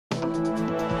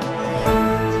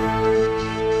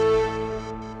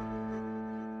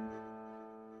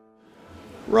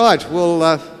Right,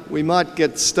 well, we might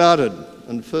get started.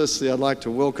 And firstly, I'd like to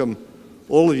welcome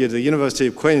all of you to the University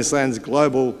of Queensland's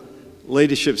Global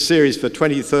Leadership Series for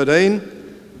 2013.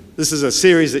 This is a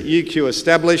series that UQ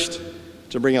established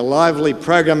to bring a lively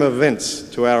program of events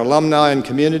to our alumni and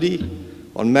community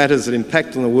on matters that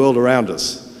impact on the world around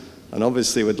us. And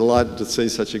obviously, we're delighted to see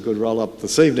such a good roll-up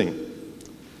this evening.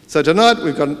 So tonight,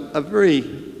 we've got a very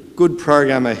good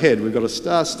program ahead. We've got a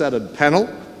star-studded panel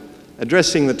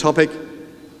addressing the topic,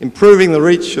 improving the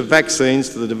reach of vaccines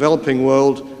to the developing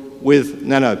world with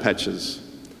nanopatches.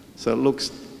 So it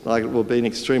looks like it will be an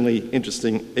extremely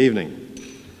interesting evening.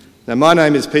 Now, my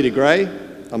name is Peter Gray.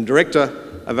 I'm Director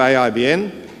of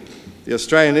AIBN, the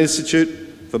Australian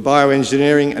Institute for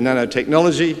Bioengineering and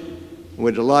Nanotechnology, and we're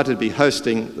delighted to be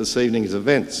hosting this evening's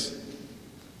events.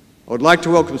 I would like to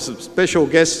welcome some special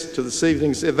guests to this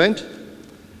evening's event.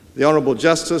 The Honourable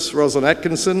Justice Rosalind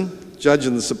Atkinson, Judge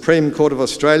in the Supreme Court of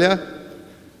Australia.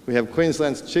 We have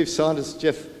Queensland's Chief Scientist,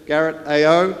 Geoff Garrett,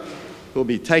 AO, who will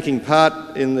be taking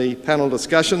part in the panel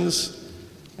discussions.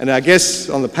 And our guests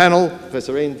on the panel,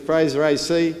 Professor Ian Frazer,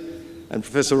 AC, and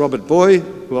Professor Robert Booy,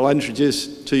 who I'll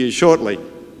introduce to you shortly.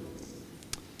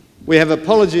 We have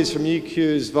apologies from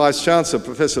UQ's Vice-Chancellor,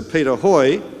 Professor Peter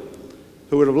Hoy,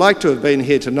 who would have liked to have been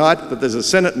here tonight, but there's a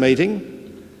Senate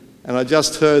meeting, and I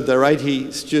just heard there are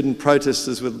 80 student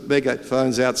protesters with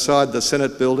megaphones outside the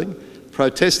Senate building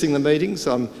protesting the meeting,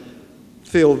 so I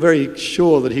feel very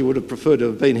sure that he would have preferred to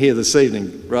have been here this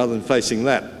evening rather than facing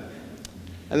that.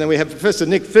 And then we have Professor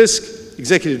Nick Fisk,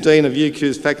 Executive Dean of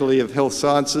UQ's Faculty of Health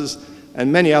Sciences,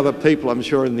 and many other people I'm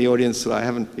sure in the audience that I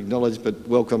haven't acknowledged, but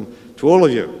welcome to all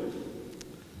of you.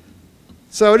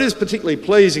 So it is particularly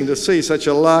pleasing to see such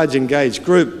a large engaged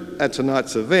group at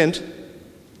tonight's event.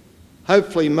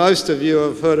 Hopefully most of you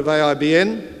have heard of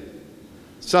AIBN.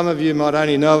 Some of you might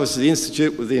only know us as the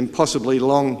Institute with the impossibly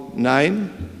long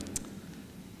name.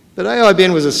 But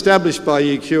AIBN was established by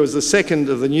UQ as the second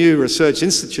of the new research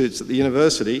institutes at the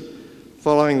university,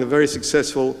 following the very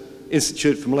successful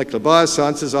Institute for Molecular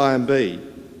Biosciences, IMB.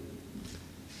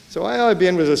 So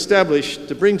AIBN was established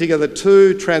to bring together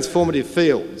two transformative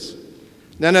fields,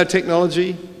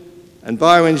 nanotechnology and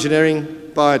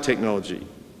bioengineering biotechnology.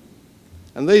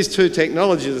 And these two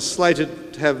technologies are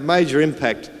slated to have major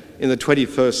impact in the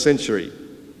 21st century.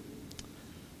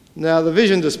 Now, the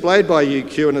vision displayed by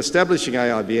UQ in establishing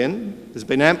AIBN has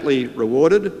been amply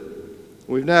rewarded.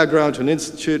 We've now grown to an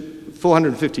institute of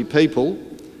 450 people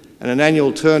and an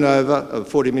annual turnover of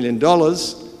 $40 million,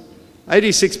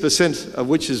 86% of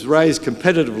which is raised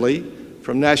competitively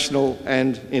from national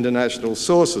and international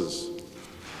sources.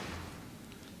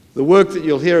 The work that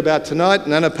you'll hear about tonight,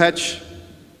 Nanopatch,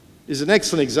 is an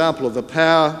excellent example of the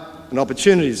power and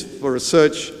opportunities for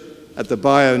research at the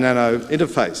bio-nano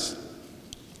interface.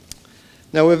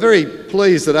 Now, we're very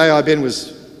pleased that AIBN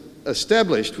was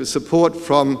established with support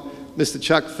from Mr.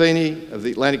 Chuck Feeney of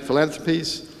the Atlantic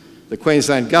Philanthropies, the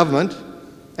Queensland Government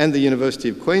and the University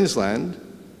of Queensland,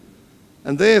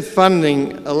 and their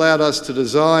funding allowed us to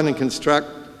design and construct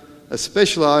a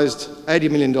specialised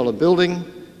 $80 million building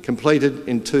completed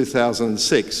in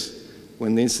 2006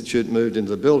 when the Institute moved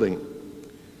into the building.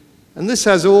 And this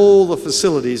has all the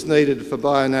facilities needed for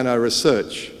bio-nano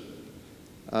research.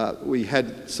 We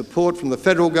had support from the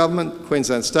federal government,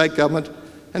 Queensland state government,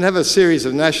 and have a series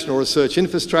of national research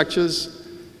infrastructures.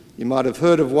 You might have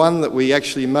heard of one that we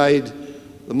actually made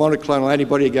the monoclonal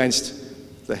antibody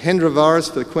against the Hendra virus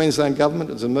for the Queensland government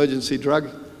as an emergency drug.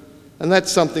 And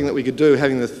that's something that we could do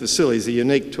having the facilities are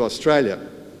unique to Australia.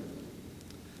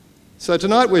 So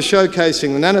tonight we're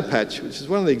showcasing the Nanopatch, which is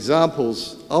one of the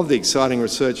examples of the exciting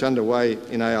research underway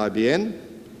in AIBN.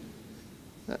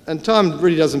 And time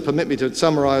really doesn't permit me to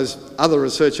summarise other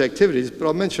research activities, but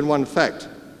I'll mention one fact.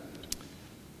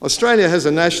 Australia has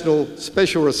a national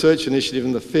special research initiative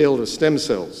in the field of stem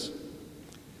cells.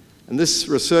 And this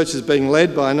research is being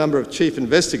led by a number of chief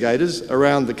investigators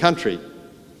around the country.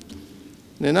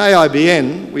 And in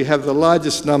AIBN, we have the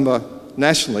largest number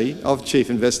nationally of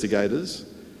chief investigators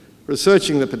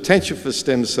researching the potential for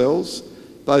stem cells,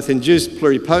 both induced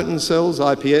pluripotent cells,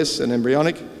 IPS, and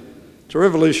embryonic, to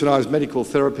revolutionise medical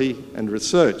therapy and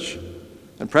research.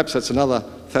 And perhaps that's another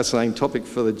fascinating topic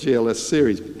for the GLS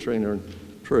series, Katrina and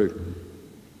Prue.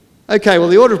 Okay, well,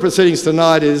 the order of proceedings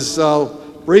tonight is I'll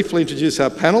briefly introduce our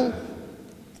panel,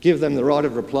 give them the right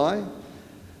of reply.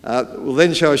 We'll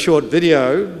then show a short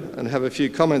video and have a few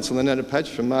comments on the Nanopatch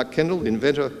from Mark Kendall, the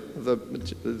inventor of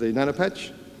the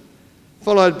Nanopatch,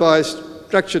 followed by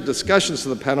structured discussions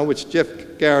of the panel, which Geoff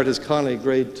Garrett has kindly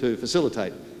agreed to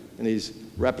facilitate. And he's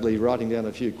rapidly writing down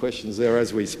a few questions there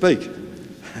as we speak.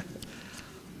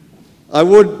 I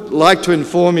would like to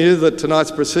inform you that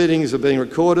tonight's proceedings are being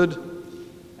recorded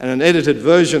and an edited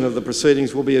version of the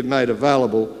proceedings will be made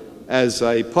available as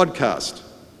a podcast.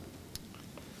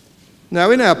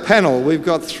 Now, in our panel, we've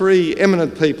got three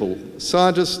eminent people, a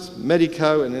scientist,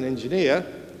 medico and an engineer,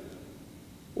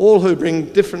 all who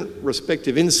bring different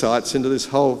respective insights into this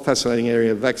whole fascinating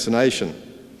area of vaccination.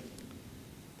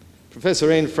 Professor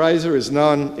Ian Frazer is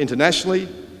known internationally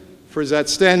for his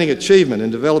outstanding achievement in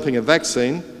developing a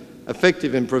vaccine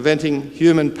effective in preventing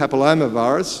human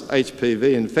papillomavirus,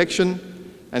 HPV infection,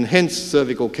 and hence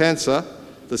cervical cancer,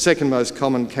 the second most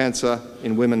common cancer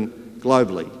in women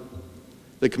globally.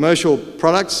 The commercial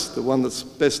products, the one that's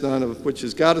best known of which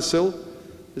is Gardasil,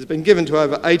 has been given to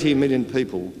over 80 million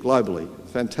people globally.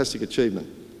 Fantastic achievement.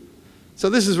 So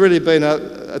this has really been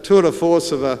a tour de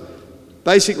force of a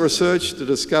basic research to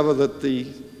discover that the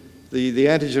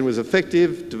antigen was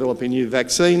effective, developing a new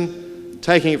vaccine,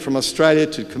 taking it from Australia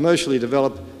to commercially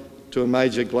develop to a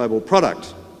major global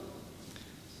product.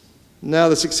 Now,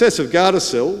 the success of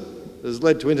Gardasil has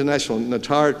led to international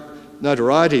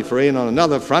notoriety for Ian on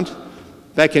another front.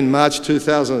 Back in March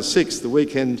 2006, the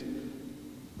Weekend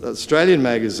Australian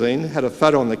magazine had a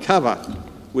photo on the cover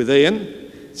with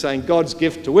Ian saying, "God's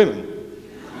gift to women."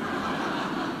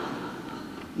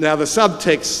 Now, the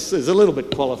subtext is a little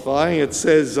bit qualifying. It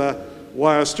says,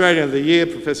 why Australian of the Year,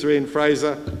 Professor Ian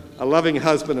Frazer, a loving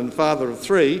husband and father of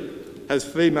three, has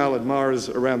female admirers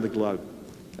around the globe.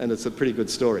 And it's a pretty good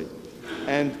story.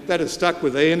 And that has stuck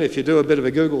with Ian. If you do a bit of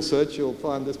a Google search, you'll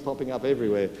find this popping up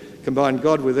everywhere. Combine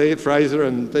God with Ian Frazer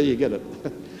and there you get it.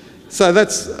 So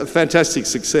that's a fantastic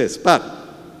success. But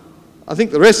I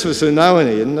think the rest of us who know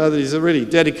Ian know that he's a really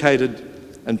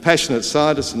dedicated and passionate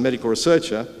scientist and medical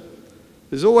researcher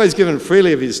who's always given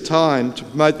freely of his time to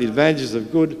promote the advantages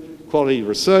of good quality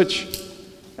research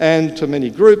and to many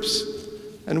groups.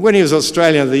 And when he was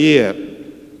Australian of the Year,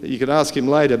 you can ask him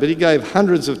later, but he gave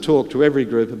hundreds of talks to every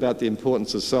group about the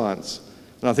importance of science.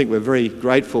 And I think we're very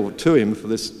grateful to him for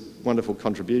this wonderful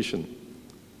contribution.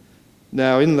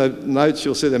 Now, in the notes,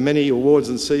 you'll see there are many awards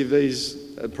and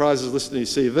CVs, prizes listed in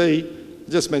his CV.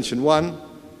 I'll just mention one.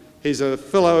 He's a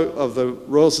Fellow of the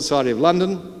Royal Society of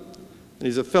London, and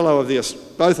he's a Fellow of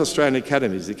both Australian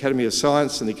Academies, the Academy of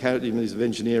Science and the Academies of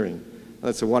Engineering. And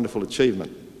that's a wonderful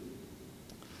achievement.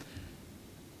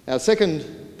 Our second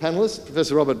panellist,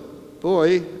 Professor Robert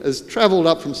Booy, has travelled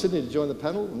up from Sydney to join the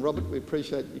panel. And Robert, we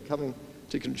appreciate you coming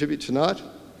to contribute tonight.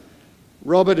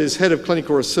 Robert is Head of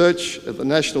Clinical Research at the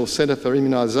National Centre for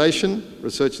Immunisation,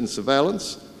 Research and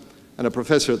Surveillance, and a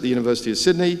Professor at the University of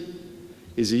Sydney.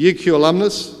 He's a UQ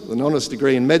alumnus with an honours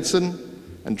degree in medicine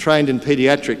and trained in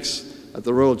paediatrics at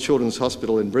the Royal Children's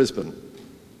Hospital in Brisbane.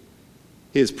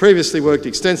 He has previously worked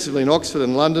extensively in Oxford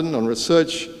and London on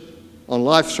research on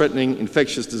life-threatening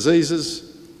infectious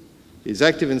diseases. He's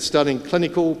active in studying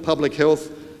clinical, public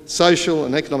health, social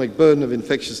and economic burden of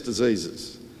infectious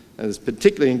diseases, and is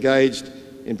particularly engaged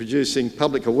in producing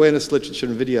public awareness literature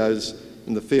and videos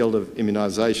in the field of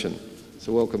immunisation.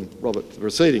 So welcome, Robert, to the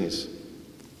proceedings.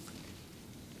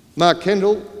 Mark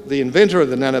Kendall, the inventor of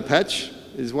the Nanopatch,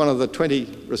 is one of the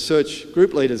 20 research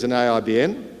group leaders in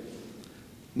AIBN.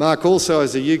 Mark also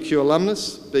is a UQ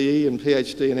alumnus, BE and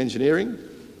PhD in engineering,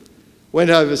 went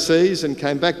overseas and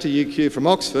came back to UQ from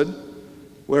Oxford,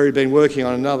 where he'd been working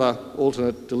on another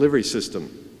alternate delivery system.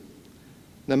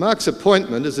 Now, Mark's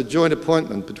appointment is a joint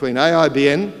appointment between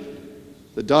AIBN,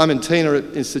 the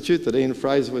Diamantina Institute that Ian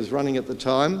Frazer was running at the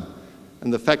time,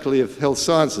 and the Faculty of Health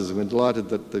Sciences, and we're delighted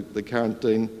that the current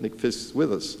Dean, Nick Fisk, is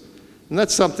with us. And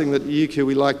that's something that at UQ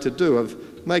we like to do, of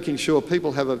making sure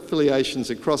people have affiliations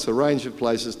across a range of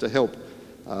places to help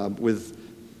with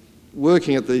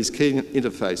working at these key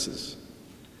interfaces.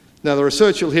 Now, the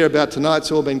research you'll hear about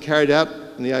tonight's all been carried out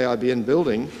in the AIBN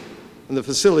building, and the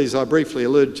facilities I briefly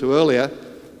alluded to earlier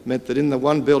meant that in the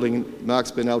one building, Mark's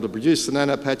been able to produce the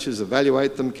nanopatches,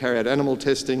 evaluate them, carry out animal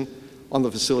testing on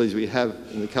the facilities we have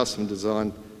in the custom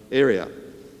designed area.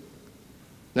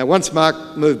 Now, once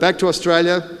Mark moved back to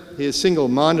Australia, he has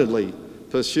single-mindedly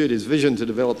pursued his vision to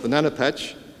develop the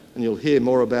Nanopatch, and you'll hear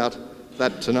more about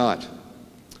that tonight.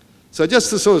 So just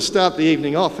to sort of start the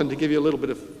evening off and to give you a little bit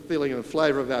of feeling and a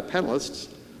flavour of our panellists,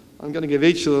 I'm going to give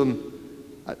each of them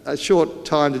a short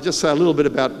time to just say a little bit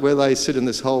about where they sit in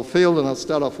this whole field, and I'll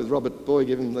start off with Robert Booy,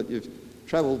 given that you've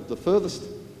travelled the furthest,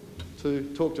 to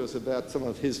talk to us about some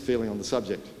of his feeling on the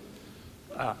subject.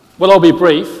 Well, I'll be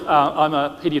brief. I'm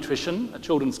a paediatrician, a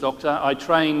children's doctor. I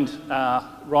trained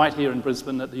right here in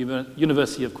Brisbane at the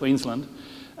University of Queensland,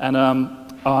 and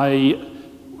I,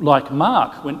 like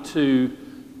Mark, went to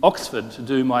Oxford to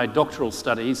do my doctoral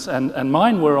studies, and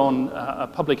mine were on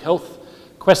public health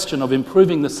question of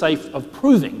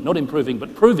proving, not improving,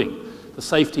 but proving the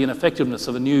safety and effectiveness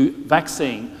of a new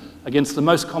vaccine against the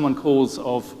most common cause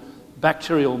of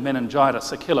bacterial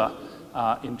meningitis, a killer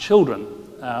in children,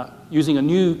 using a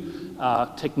new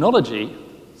technology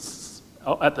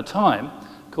at the time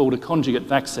called a conjugate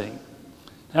vaccine.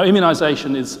 Now,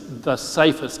 immunisation is the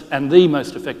safest and the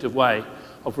most effective way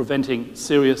of preventing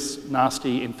serious,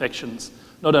 nasty infections,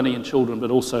 not only in children but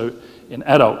also in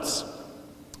adults.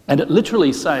 And it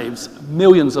literally saves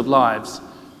millions of lives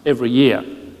every year.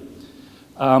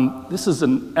 This is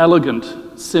an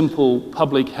elegant, simple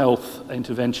public health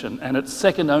intervention, and it's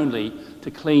second only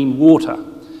to clean water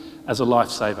as a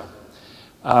lifesaver.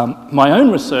 My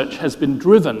own research has been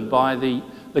driven by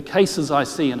the cases I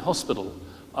see in hospital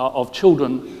of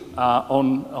children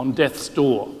on death's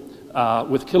door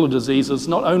with killer diseases,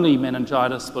 not only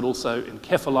meningitis, but also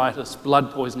encephalitis,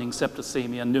 blood poisoning,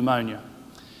 septicemia, and pneumonia.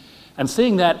 And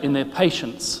seeing that in their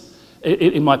patients,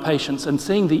 in my patients, and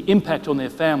seeing the impact on their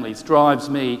families drives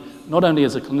me, not only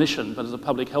as a clinician, but as a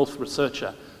public health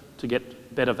researcher, to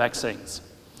get better vaccines.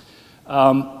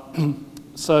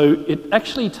 So it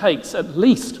actually takes at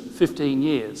least 15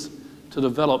 years to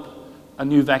develop a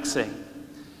new vaccine.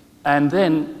 And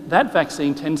then that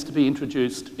vaccine tends to be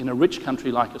introduced in a rich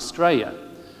country like Australia,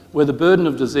 where the burden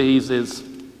of disease is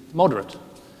moderate.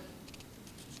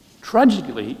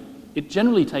 Tragically, it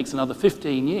generally takes another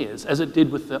 15 years, as it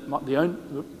did with the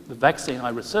vaccine I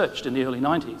researched in the early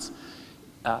 90s.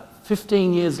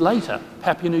 15 years later,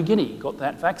 Papua New Guinea got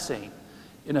that vaccine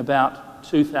in about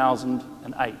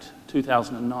 2008,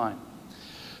 2009.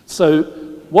 So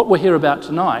what we're here about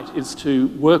tonight is to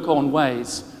work on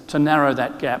ways to narrow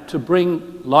that gap, to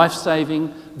bring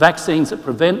life-saving vaccines that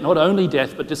prevent not only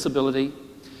death but disability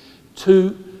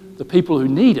to the people who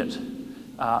need it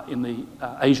in the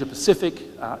Asia-Pacific,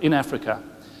 in Africa,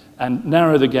 and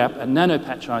narrow the gap. And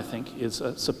Nanopatch, I think, is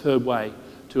a superb way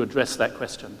to address that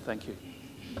question. Thank you.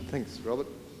 Thanks, Robert.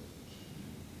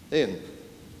 Ian.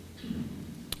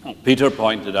 Peter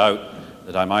pointed out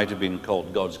that I might have been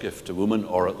called God's gift to woman,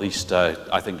 or at least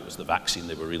I think it was the vaccine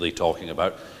they were really talking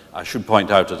about. I should point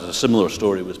out that a similar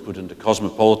story was put into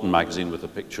Cosmopolitan magazine with a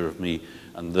picture of me,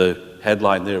 and the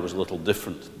headline there was a little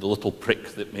different: the little prick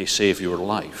that may save your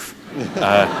life.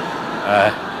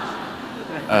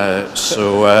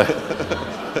 So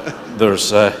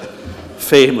there's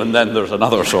fame, and then there's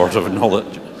another sort of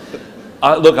knowledge.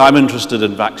 Look, I'm interested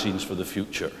in vaccines for the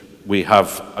future. We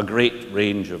have a great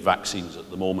range of vaccines at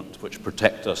the moment which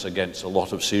protect us against a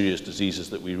lot of serious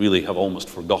diseases that we really have almost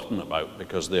forgotten about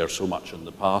because they are so much in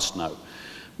the past now.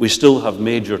 We still have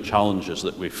major challenges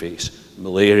that we face: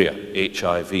 malaria,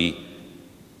 HIV,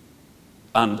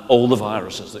 and all the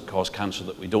viruses that cause cancer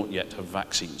that we don't yet have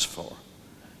vaccines for.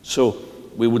 So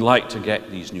we would like to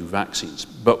get these new vaccines,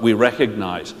 but we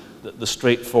recognize that the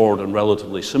straightforward and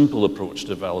relatively simple approach to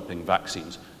developing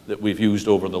vaccines that we've used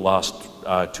over the last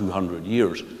 200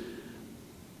 years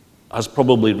has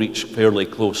probably reached fairly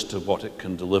close to what it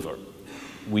can deliver.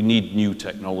 We need new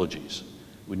technologies.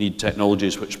 We need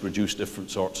technologies which produce different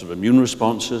sorts of immune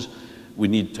responses. We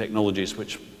need technologies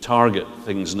which target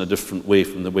things in a different way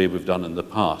from the way we've done in the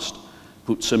past.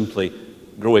 Put simply,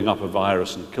 growing up a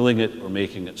virus and killing it, or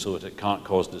making it so that it can't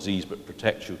cause disease but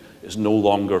protect you, is no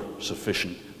longer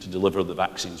sufficient to deliver the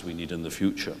vaccines we need in the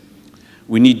future.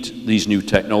 We need these new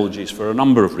technologies for a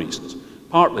number of reasons,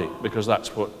 partly because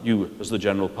that's what you, as the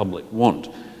general public, want.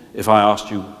 If I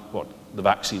asked you what the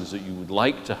vaccines that you would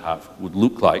like to have would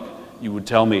look like, you would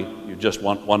tell me you just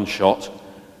want one shot.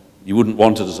 You wouldn't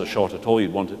want it as a shot at all.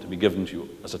 You'd want it to be given to you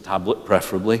as a tablet,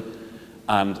 preferably,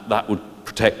 and that would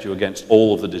protect you against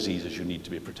all of the diseases you need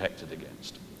to be protected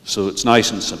against. So it's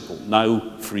nice and simple.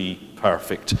 Now, free,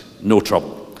 perfect, no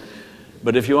trouble.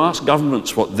 But if you ask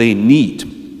governments what they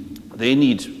need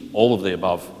all of the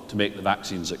above to make the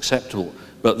vaccines acceptable,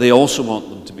 but they also want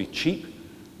them to be cheap.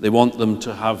 They want them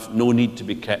to have no need to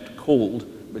be kept cold,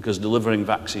 because delivering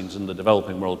vaccines in the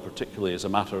developing world particularly is a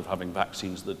matter of having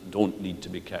vaccines that don't need to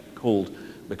be kept cold,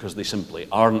 because they simply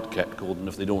aren't kept cold, and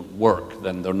if they don't work,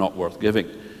 then they're not worth giving.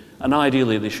 And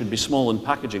ideally, they should be small in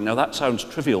packaging. Now, that sounds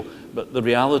trivial, but the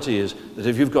reality is that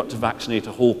if you've got to vaccinate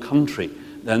a whole country,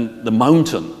 then the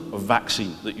mountain of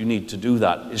vaccine that you need to do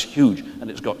that is huge,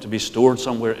 and it's got to be stored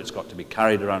somewhere, it's got to be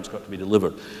carried around, it's got to be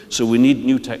delivered. So we need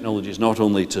new technologies not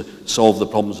only to solve the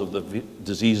problems of the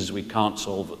diseases we can't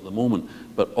solve at the moment,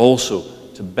 but also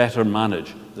to better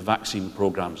manage the vaccine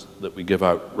programs that we give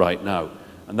out right now.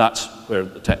 And that's where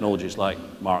the technologies like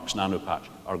Mark's Nanopatch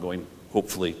are going,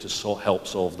 hopefully, to help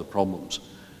solve the problems.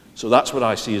 So that's what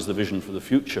I see as the vision for the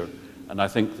future, and I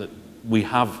think that we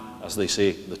have, as they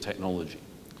say, the technology.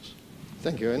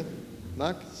 Thank you, Ian.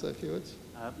 Mark, say a few words.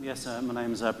 Yes, my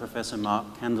name is Professor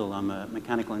Mark Kendall. I'm a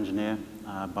mechanical engineer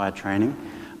by training.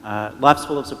 Life's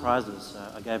full of surprises.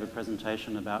 I gave a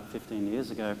presentation about 15 years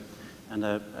ago, and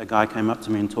a guy came up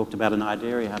to me and talked about an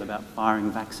idea he had about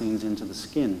firing vaccines into the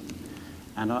skin.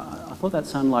 And I thought that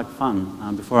sounded like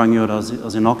fun. Before I knew it, I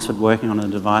was in Oxford working on a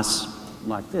device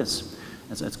like this.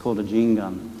 It's called a gene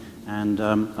gun. And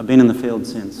I've been in the field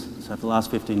since. So for the last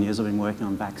 15 years, I've been working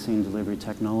on vaccine delivery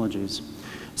technologies.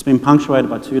 It's been punctuated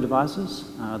by two devices.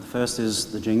 The first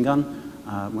is the gene gun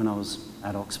when I was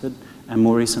at Oxford, and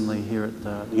more recently here at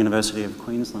the University of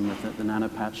Queensland with the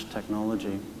Nanopatch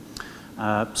technology.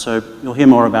 So you'll hear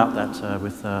more about that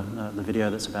with the video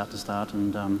that's about to start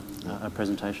and a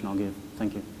presentation I'll give.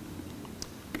 Thank you.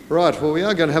 Right, well, we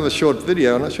are going to have a short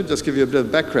video, and I should just give you a bit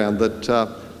of background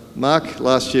that Mark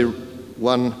last year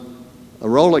won a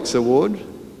Rolex award.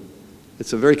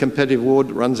 It's a very competitive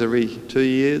award, it runs every 2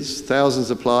 years,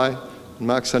 thousands apply, and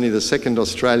Mark's only the second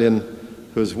Australian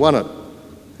who has won it.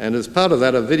 And as part of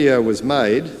that, a video was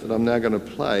made that I'm now going to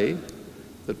play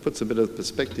that puts a bit of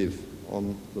perspective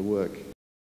on the work.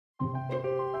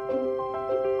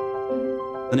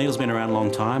 The needle's been around a long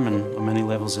time, and on many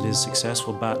levels it is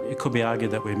successful, but it could be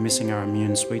argued that we're missing our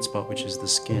immune sweet spot, which is the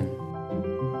skin.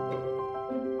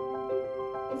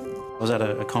 I was at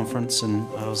a conference and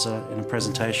I was in a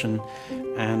presentation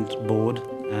and bored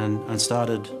and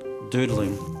started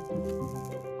doodling.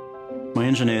 My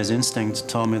engineer's instinct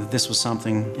told me that this was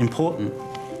something important.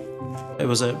 It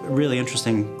was a really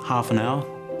interesting half an hour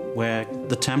where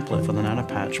the template for the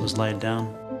Nanopatch was laid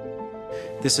down.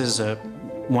 This is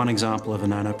one example of a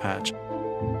Nanopatch.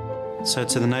 So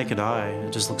to the naked eye,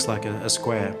 it just looks like a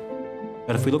square.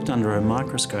 But if we looked under a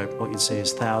microscope, what you'd see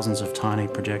is thousands of tiny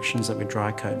projections that we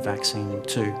dry coat vaccine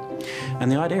to.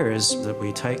 And the idea is that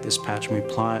we take this patch and we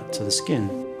apply it to the skin.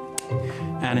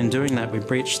 And in doing that, we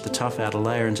breach the tough outer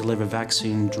layer and deliver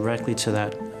vaccine directly to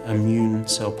that immune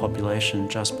cell population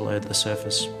just below the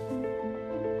surface.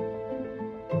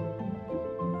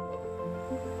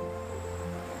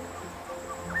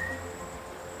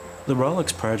 The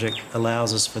Rolex project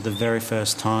allows us for the very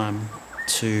first time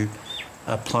to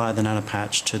apply the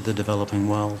Nanopatch to the developing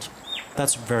world.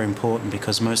 That's very important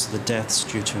because most of the deaths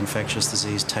due to infectious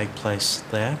disease take place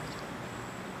there.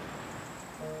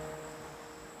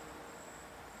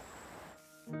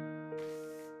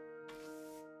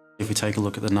 If we take a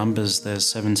look at the numbers, there's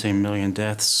 17 million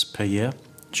deaths per year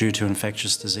due to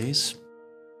infectious disease.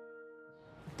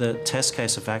 The test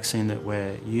case of vaccine that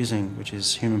we're using, which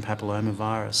is human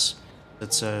papillomavirus,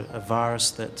 it's a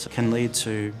virus that can lead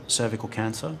to cervical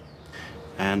cancer.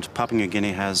 And Papua New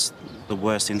Guinea has the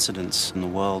worst incidence in the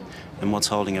world, and what's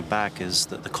holding it back is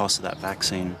the cost of that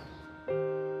vaccine.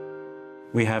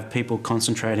 We have people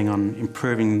concentrating on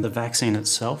improving the vaccine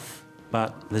itself,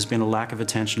 but there's been a lack of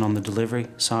attention on the delivery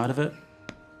side of it.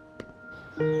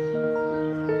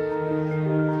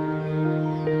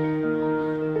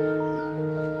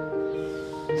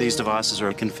 These devices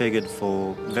are configured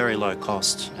for very low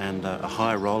cost and a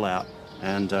high rollout,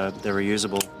 and they're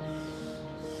reusable.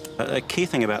 A key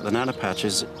thing about the Nanopatch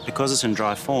is because it's in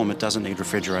dry form, it doesn't need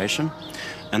refrigeration,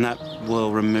 and that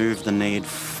will remove the need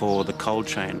for the cold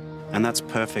chain, and that's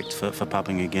perfect for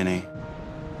Papua New Guinea.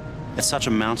 It's such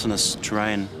a mountainous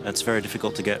terrain, it's very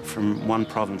difficult to get from one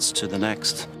province to the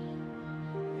next.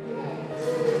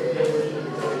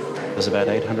 There's about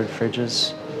 800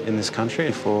 fridges in this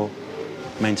country for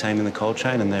maintaining the cold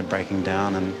chain, and they're breaking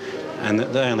down, and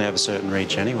they only have a certain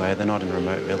reach anyway, they're not in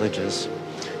remote villages.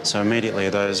 So immediately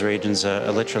those regions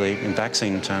are literally, in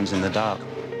vaccine terms, in the dark.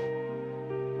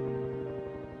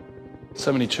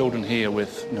 So many children here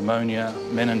with pneumonia,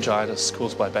 meningitis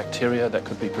caused by bacteria that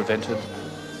could be prevented.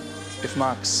 If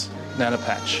Mark's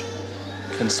Nanopatch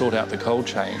can sort out the cold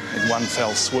chain in one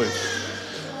fell swoop,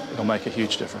 it'll make a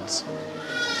huge difference.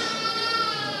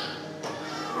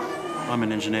 I'm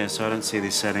an engineer, so I don't see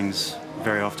these settings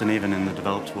very often, even in the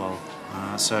developed world.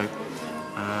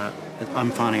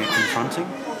 I'm finding it confronting,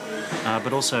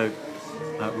 but also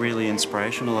really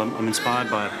inspirational. I'm inspired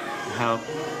by how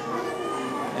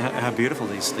beautiful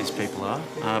these people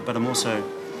are, but I'm also,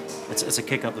 it's a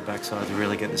kick up the backside to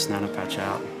really get this Nanopatch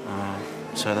out.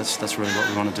 So that's really what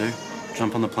we want to do.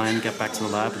 Jump on the plane, get back to the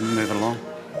lab and move it along.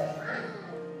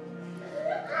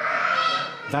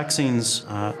 Vaccines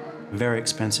are very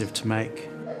expensive to make.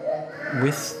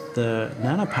 With the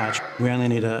Nanopatch, we only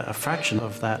need a fraction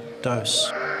of that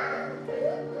dose.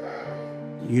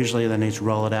 Usually they need to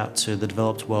roll it out to the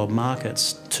developed world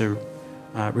markets to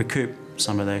recoup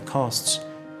some of their costs.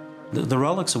 The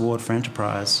Rolex Award for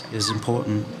Enterprise is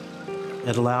important.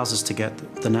 It allows us to get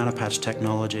the Nanopatch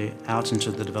technology out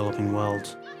into the developing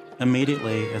world.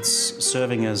 immediately it's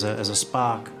serving as a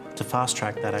spark to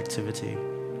fast-track that activity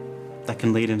that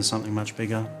can lead into something much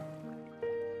bigger.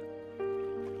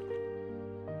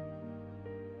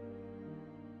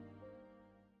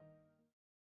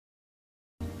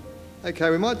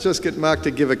 Okay, we might just get Mark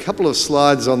to give a couple of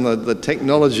slides on the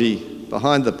technology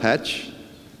behind the patch.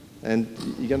 And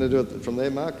you're going to do it from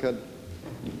there, Mark?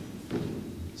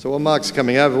 So while Mark's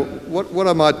coming over, what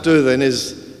I might do then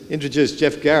is introduce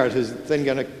Geoff Garrett, who's then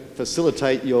going to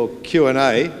facilitate your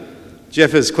Q&A.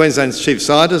 Geoff is Queensland's Chief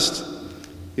Scientist.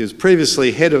 He was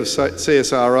previously head of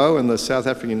CSIRO and the South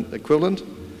African equivalent.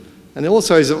 And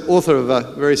also he's the author of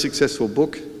a very successful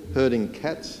book, Herding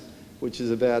Cats, which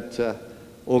is about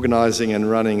organising and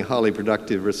running highly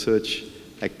productive research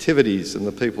activities and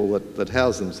the people that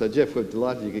house them. So Geoff, we're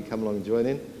delighted you could come along and join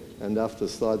in. And after the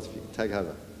slides, if you can take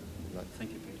over. Right.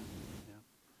 Thank you, Peter.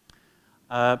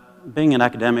 Yeah. Being an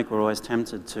academic, we're always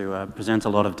tempted to present a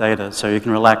lot of data, so you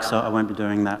can relax, so I won't be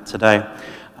doing that today.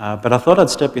 But I thought I'd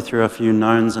step you through a few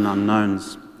knowns and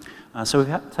unknowns.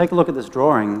 So take a look at this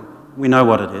drawing. We know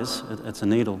what it is. It's a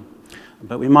needle.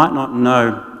 But we might not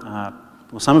know,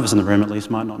 well, some of us in the room at least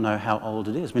might not know how old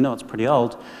it is. We know it's pretty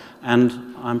old.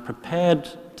 And I'm prepared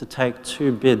to take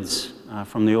 2 bids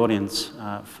from the audience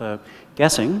for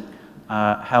guessing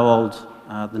how old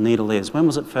the needle is. When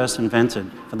was it first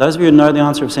invented? For those of you who know the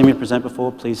answer, have seen me present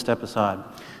before, please step aside.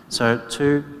 So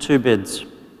two bids.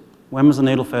 When was the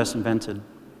needle first invented?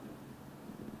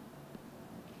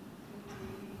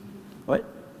 What?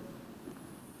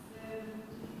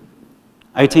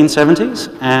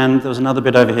 1870s, and there was another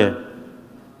bid over here.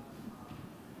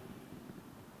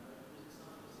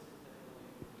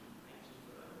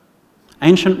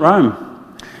 Ancient Rome.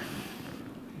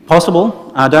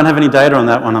 Possible. I don't have any data on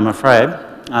that one, I'm afraid.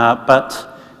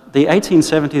 But the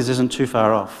 1870s isn't too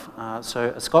far off. So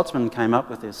a Scotsman came up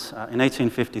with this in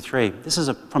 1853. This is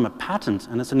from a patent,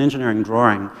 and it's an engineering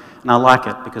drawing. And I like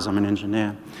it because I'm an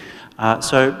engineer.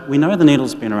 So we know the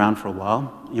needle's been around for a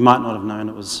while. You might not have known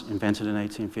it was invented in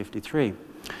 1853.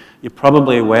 You're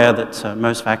probably aware that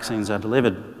most vaccines are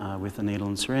delivered with a needle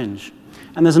and syringe.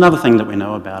 And there's another thing that we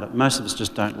know about it. Most of us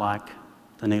just don't like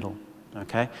the needle,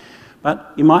 okay?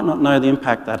 But you might not know the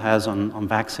impact that has on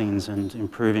vaccines and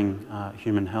improving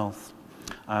human health.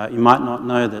 You might not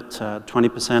know that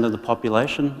 20% of the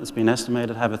population has been estimated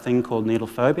to have a thing called needle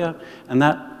phobia, and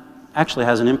that actually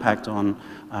has an impact on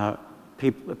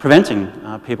preventing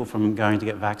people from going to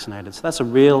get vaccinated. So that's a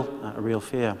real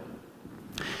fear.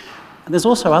 And there's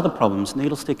also other problems,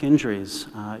 needle stick injuries.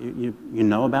 You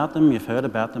know about them, you've heard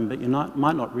about them, but you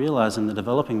might not realize in the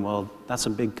developing world that's a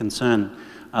big concern.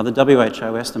 The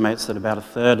WHO estimates that about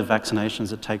 1/3 of vaccinations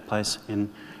that take place in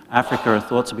Africa are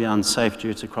thought to be unsafe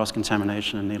due to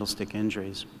cross-contamination and needle stick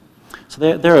injuries.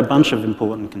 So there are a bunch of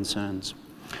important concerns.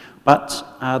 But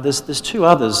there's 2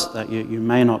 others that you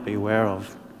may not be aware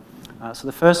of. So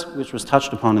the first, which was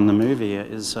touched upon in the movie,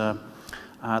 is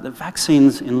that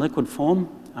vaccines in liquid form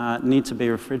need to be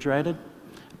refrigerated,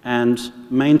 and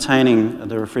maintaining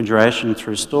the refrigeration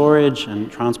through storage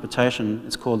and transportation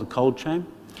is called the cold chain.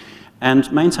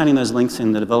 And maintaining those links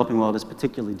in the developing world is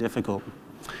particularly difficult.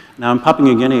 Now in Papua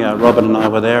New Guinea, Robert and I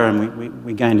were there, and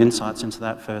we gained insights into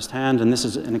that firsthand, and this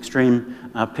is an extreme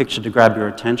picture to grab your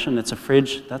attention. It's a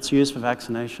fridge that's used for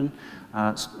vaccination,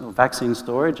 vaccine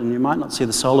storage, and you might not see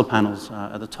the solar panels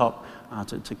at the top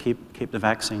to keep the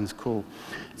vaccines cool.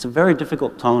 It's a very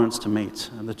difficult tolerance to meet,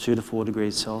 the 2 to 4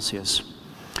 degrees Celsius.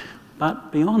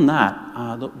 But beyond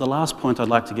that, the last point I'd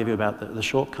like to give you about the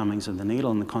shortcomings of the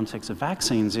needle in the context of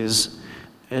vaccines is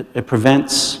it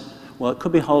prevents, well, it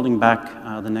could be holding back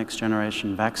the next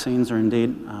generation vaccines, or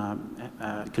indeed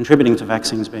contributing to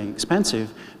vaccines being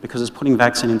expensive, because it's putting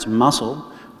vaccine into muscle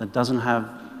that doesn't have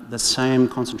the same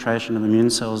concentration of immune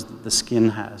cells that the skin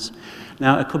has.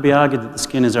 Now, it could be argued that the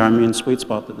skin is our immune sweet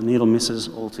spot that the needle misses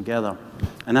altogether.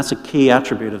 And that's a key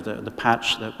attribute of the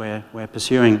patch that we're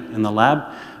pursuing in the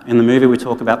lab. In the movie, we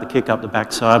talk about the kick up the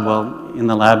backside. Well, in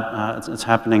the lab, it's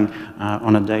happening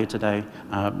on a day-to-day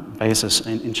basis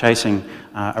in chasing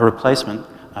a replacement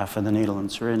for the needle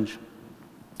and syringe.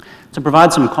 To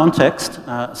provide some context,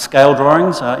 scale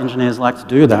drawings, engineers like to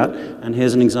do that. And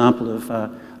here's an example of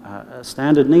a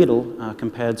standard needle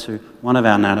compared to one of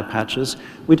our nanopatches.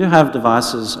 We do have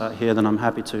devices here that I'm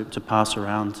happy to pass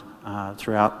around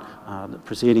throughout the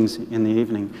proceedings in the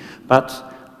evening. But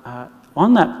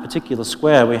on that particular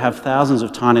square, we have thousands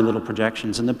of tiny little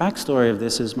projections. And the backstory of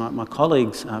this is my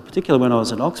colleagues, particularly when I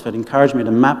was at Oxford, encouraged me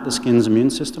to map the skin's immune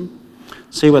system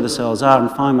see where the cells are and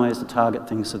find ways to target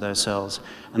things to those cells.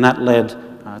 And that led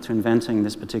to inventing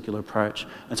this particular approach.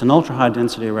 It's an ultra-high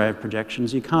density array of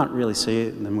projections. You can't really see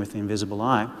them with the invisible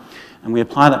eye. And we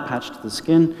apply that patch to the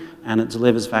skin, and it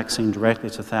delivers vaccine directly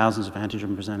to thousands of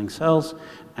antigen-presenting cells.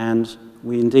 And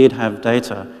we indeed have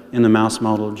data in the mouse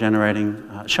model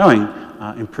showing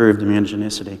improved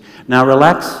immunogenicity. Now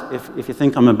relax if you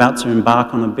think I'm about to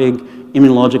embark on a big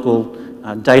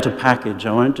immunological data package.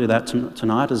 I won't do that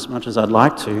tonight as much as I'd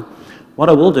like to. What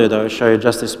I will do, though, is show you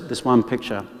just this one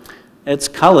picture. It's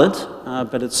colored,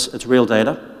 but it's real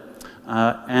data.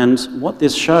 And what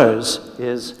this shows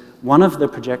is one of the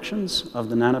projections of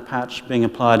the nanopatch being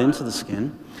applied into the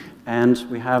skin, and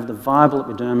we have the viable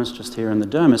epidermis just here in the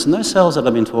dermis. And those cells that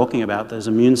I've been talking about, those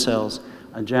immune cells,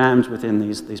 are jammed within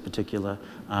these particular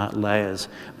layers.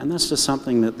 And that's just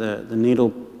something that the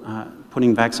needle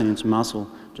putting vaccine into muscle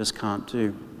just can't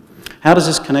do. How does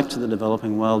this connect to the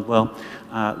developing world? Well,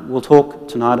 we'll talk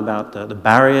tonight about the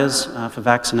barriers for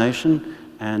vaccination,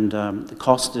 and the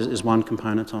cost is one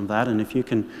component on that. And if you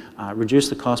can reduce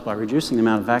the cost by reducing the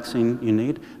amount of vaccine you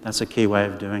need, that's a key way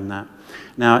of doing that.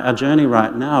 Now, our journey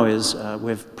right now is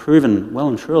we've proven well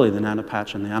and truly the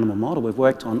nanopatch and the animal model. We've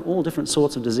worked on all different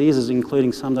sorts of diseases,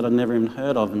 including some that I'd never even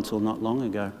heard of until not long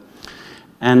ago.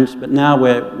 But now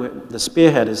the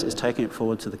spearhead is taking it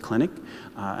forward to the clinic,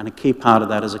 and a key part of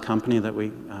that is a company that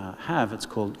we have. It's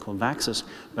called Vaxxus.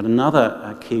 But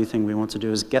another key thing we want to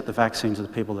do is get the vaccine to the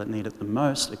people that need it the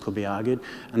most, it could be argued,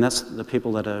 and that's the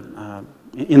people that are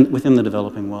within the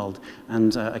developing world.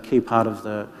 And a key part of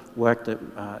the work that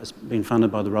has been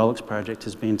funded by the Rolex project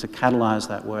has been to catalyze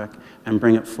that work and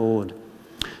bring it forward.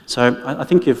 So I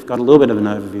think you've got a little bit of an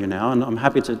overview now, and I'm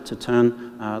happy to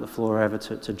turn the floor over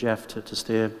to Geoff to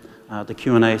steer the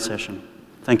Q&A session.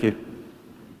 Thank you.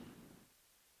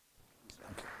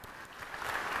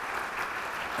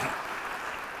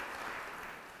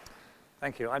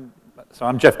 Thank you.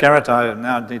 I'm Geoff Garrett. I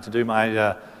now need to do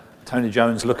my Tony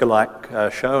Jones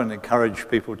lookalike show and encourage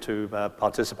people to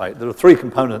participate. There are three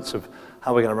components of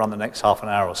how we're going to run the next half an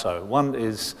hour or so. One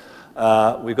is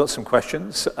we've got some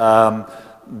questions.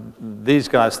 These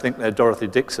guys think they're Dorothy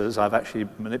Dixers. I've actually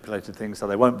manipulated things so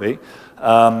they won't be.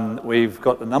 We've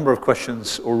got a number of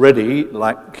questions already,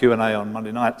 like Q&A on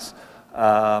Monday nights,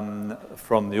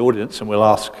 from the audience, and we'll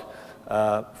ask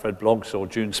Fred Bloggs or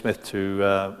June Smith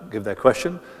to give their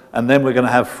question. And then we're going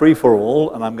to have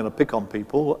free-for-all, and I'm going to pick on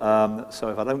people. So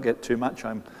if I don't get too much,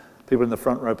 people in the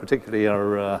front row particularly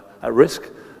are at risk,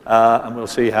 and we'll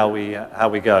see how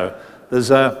we go.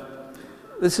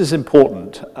 This is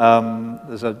important.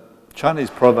 There's a Chinese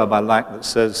proverb I like that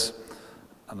says,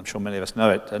 and I'm sure many of us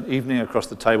know it, an evening across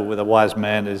the table with a wise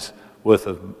man is worth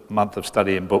a month of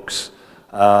study in books.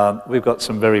 We've got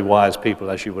some very wise people,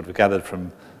 as you would have gathered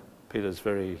from Peter's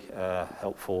very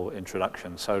helpful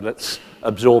introduction. So let's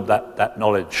absorb that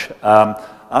knowledge.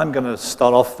 I'm going to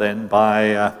start off then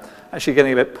by actually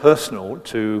getting a bit personal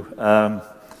to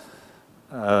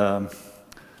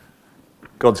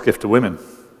God's gift to women.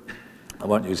 I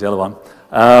won't use the other one.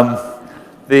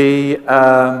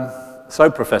 So,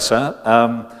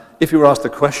 Professor, if you were asked the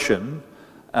question,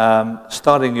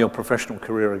 starting your professional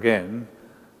career again,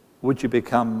 would you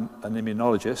become an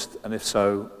immunologist, and if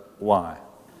so, why?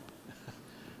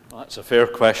 Well, that's a fair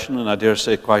question, and I dare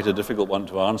say quite a difficult one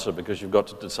to answer, because you've got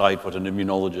to decide what an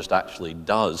immunologist actually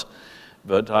does.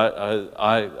 But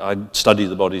I study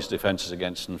the body's defenses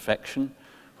against infection.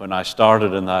 When I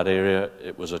started in that area,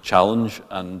 it was a challenge,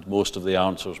 and most of the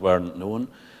answers weren't known.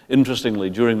 Interestingly,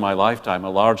 during my lifetime,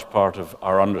 a large part of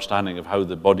our understanding of how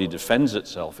the body defends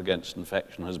itself against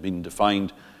infection has been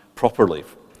defined properly,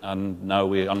 and now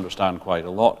we understand quite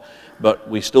a lot. But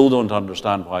we still don't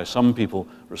understand why some people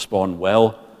respond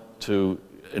well to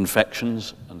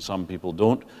infections and some people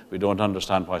don't. We don't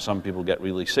understand why some people get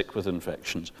really sick with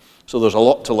infections. So there's a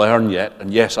lot to learn yet,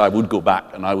 and yes, I would go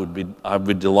back, and I'd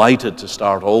be delighted to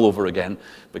start all over again,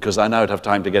 because I now would have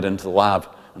time to get into the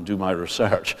lab and do my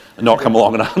research and not come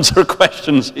along and answer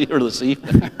questions here this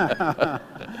evening.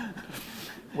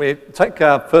 We take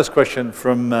our first question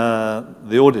from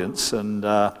the audience, and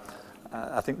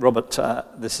I think, Robert,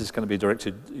 this is going to be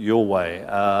directed your way.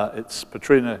 It's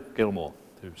Patrina Gilmore,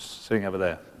 who's sitting over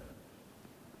there.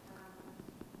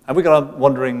 Have we got a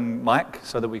wandering mic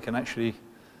so that we can actually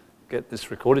get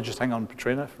this recorded? Just hang on,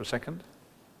 Patrina, for a second.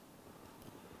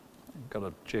 I've got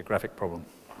a geographic problem.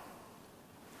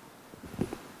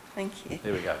 Thank you.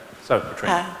 Here we go. So,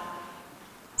 Patrina.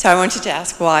 So I wanted to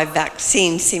ask why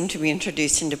vaccines seem to be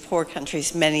introduced into poor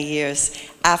countries many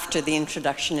years after the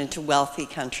introduction into wealthy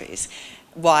countries.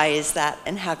 Why is that,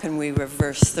 and how can we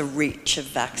reverse the reach of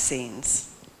vaccines?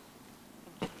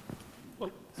 Well,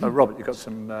 Robert, you've got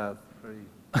some very...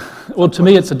 Well, to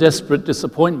me, it's a desperate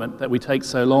disappointment that we take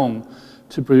so long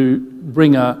to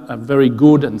bring a very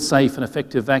good and safe and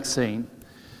effective vaccine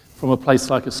from a place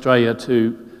like Australia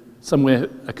to somewhere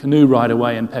a canoe ride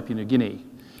away in Papua New Guinea.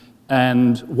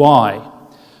 And why?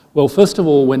 Well, first of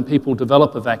all, when people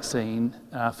develop a vaccine,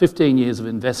 15 years of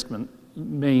investment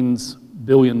means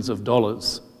billions of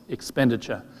dollars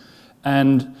expenditure.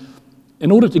 And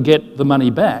in order to get the money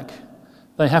back,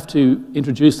 they have to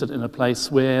introduce it in a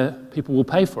place where people will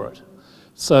pay for it.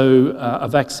 So a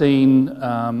vaccine,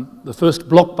 the first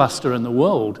blockbuster in the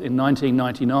world in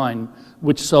 1999,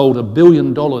 which sold $1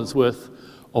 billion worth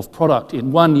of product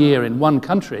in 1 year in one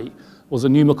country, was a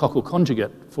pneumococcal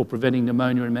conjugate for preventing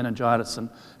pneumonia and meningitis. And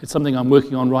it's something I'm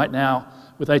working on right now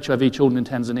with HIV children in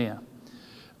Tanzania.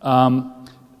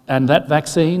 And that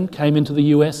vaccine came into the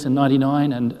US in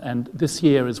 '99, and this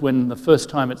year is when the first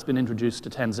time it's been introduced to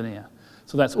Tanzania.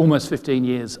 So that's almost 15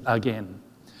 years again.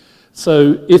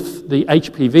 So if the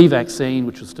HPV vaccine,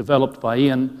 which was developed by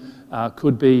Ian,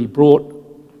 could be brought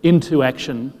into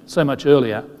action so much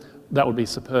earlier, that would be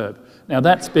superb. Now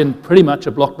that's been pretty much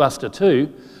a blockbuster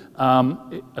too.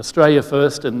 Australia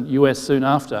first and US soon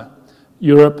after,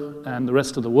 Europe and the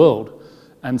rest of the world.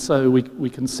 And so we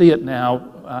can see it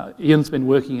now. Ian's been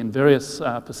working in various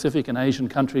Pacific and Asian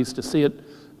countries to see it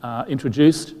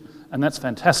introduced, and that's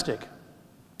fantastic.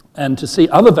 And to see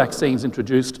other vaccines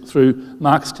introduced through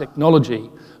Mark's technology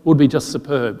would be just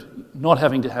superb, not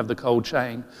having to have the cold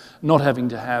chain, not having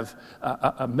to have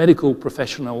a medical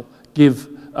professional give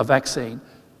a vaccine,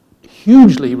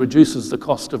 hugely reduces the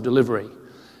cost of delivery.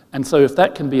 And so if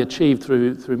that can be achieved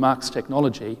through Mark's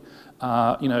technology,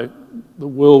 you know, the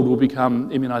world will become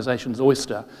immunisation's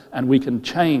oyster, and we can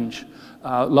change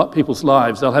people's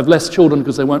lives. They'll have less children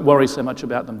because they won't worry so much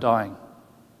about them dying.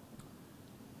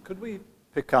 Could we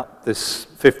pick up this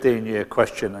 15-year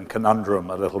question and conundrum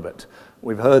a little bit?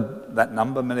 We've heard that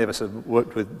number. Many of us have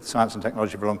worked with science and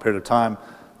technology for a long period of time,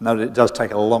 know that it does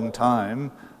take a long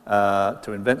time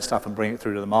to invent stuff and bring it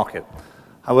through to the market.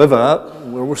 However,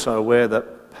 we're also aware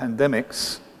that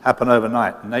pandemics happen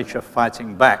overnight, nature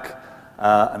fighting back,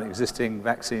 and existing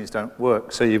vaccines don't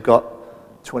work. So you've got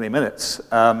 20 minutes.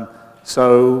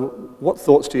 So what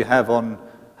thoughts do you have on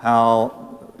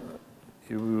how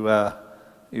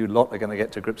you lot are going to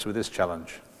get to grips with this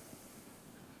challenge?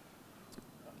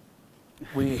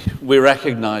 We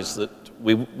recognise that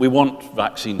we want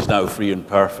vaccines now free and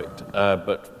perfect,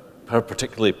 but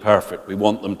particularly perfect, we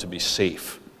want them to be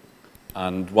safe.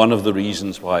 And one of the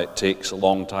reasons why it takes a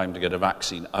long time to get a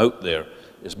vaccine out there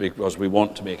is because we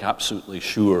want to make absolutely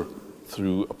sure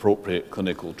through appropriate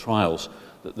clinical trials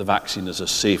that the vaccine is as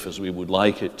safe as we would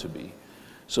like it to be.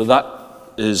 So that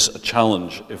is a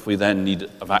challenge if we then need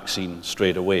a vaccine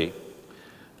straight away.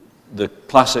 The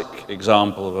classic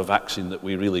example of a vaccine that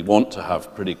we really want to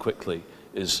have pretty quickly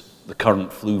is the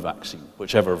current flu vaccine.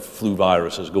 Whichever flu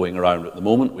virus is going around at the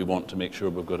moment, we want to make sure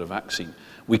we've got a vaccine.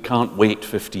 We can't wait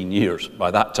 15 years.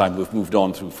 By that time, we've moved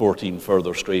on through 14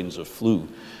 further strains of flu.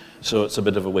 So it's a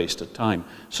bit of a waste of time.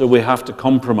 So we have to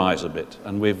compromise a bit,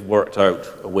 and we've worked out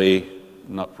a way,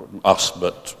 not us,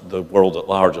 but the world at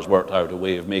large has worked out a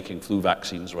way of making flu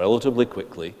vaccines relatively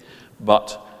quickly.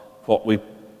 But what we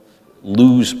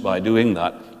lose by doing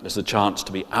that is the chance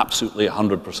to be absolutely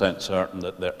 100% certain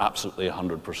that they're absolutely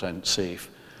 100% safe.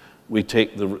 We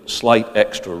take the slight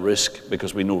extra risk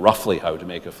because we know roughly how to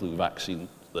make a flu vaccine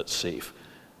that's safe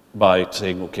by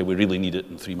saying, okay, we really need it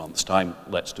in 3 months' time,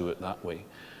 let's do it that way.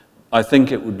 I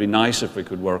think it would be nice if we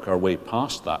could work our way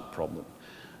past that problem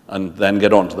and then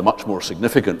get on to the much more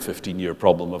significant 15-year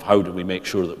problem of how do we make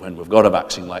sure that when we've got a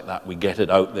vaccine like that, we get it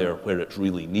out there where it's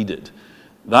really needed.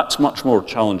 That's much more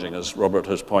challenging, as Robert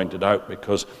has pointed out,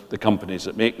 because the companies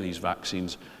that make these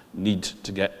vaccines need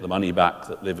to get the money back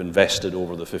that they've invested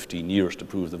over the 15 years to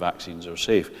prove the vaccines are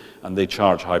safe, and they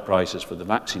charge high prices for the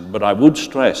vaccine. But I would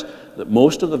stress that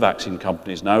most of the vaccine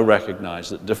companies now recognize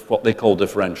that what they call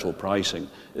differential pricing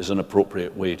is an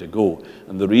appropriate way to go.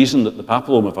 And the reason that the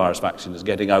papillomavirus vaccine is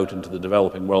getting out into the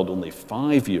developing world only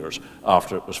 5 years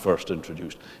after it was first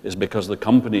introduced is because the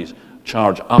companies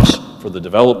charge us for the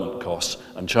development costs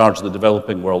and charge the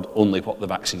developing world only what the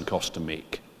vaccine costs to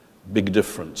make. Big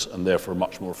difference, and therefore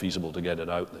much more feasible to get it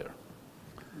out there.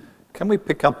 Can we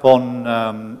pick up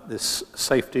on this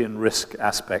safety and risk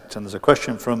aspect? And there's a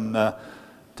question from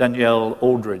Danielle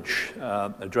Aldridge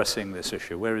addressing this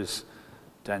issue. Where is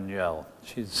Danielle?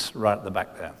 She's right at the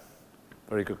back there.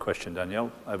 Very good question,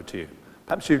 Danielle. Over to you.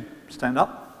 Perhaps you stand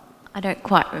up? I don't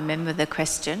quite remember the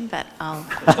question, but I'll...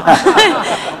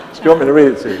 Do you want me to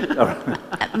read it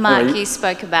to you? Mark, you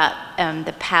spoke about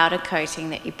the powder coating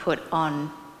that you put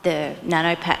on the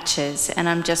nanopatches, and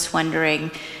I'm just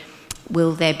wondering,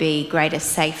 will there be greater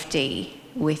safety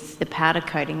with the powder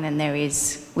coating than there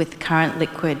is with current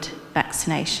liquid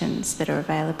vaccinations that are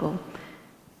available?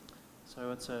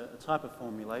 So it's a type of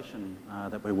formulation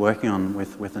that we're working on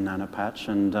with a nanopatch,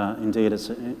 and indeed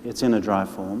it's in a dry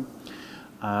form.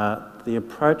 The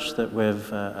approach that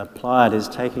we've applied is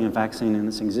taking a vaccine in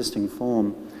its existing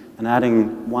form and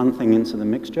adding one thing into the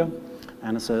mixture,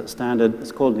 and it's a standard,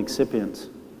 it's called an excipient,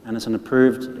 and it's an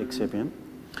approved excipient.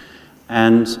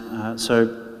 And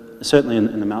so certainly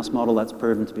in the mouse model that's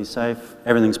proven to be safe.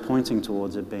 Everything's pointing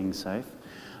towards it being safe.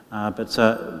 But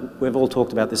we've all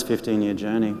talked about this 15-year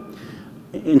journey.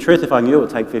 In truth, if I knew it would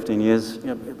take 15 years,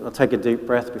 I'll take a deep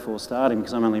breath before starting,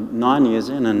 because I'm only 9 years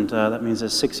in, and that means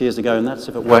there's 6 years to go, and that's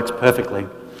if it works perfectly.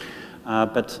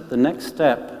 But the next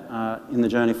step in the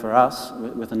journey for us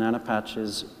with the nanopatch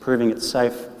is proving it's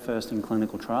safe first in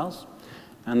clinical trials,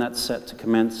 and that's set to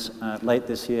commence late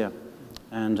this year.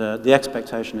 And the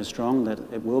expectation is strong that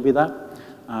it will be that,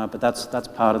 but that's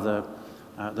part of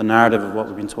the narrative of what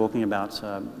we've been talking about.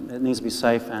 It needs to be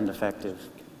safe and effective.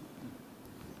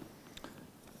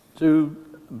 Do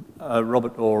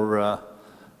Robert or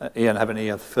Ian have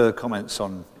any further comments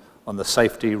on the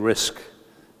safety risk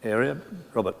area?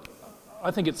 Robert? I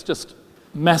think it's just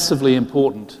massively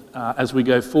important as we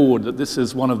go forward that this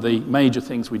is one of the major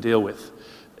things we deal with.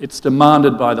 It's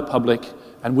demanded by the public,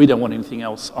 and we don't want anything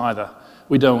else either.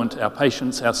 We don't want our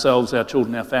patients, ourselves, our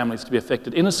children, our families to be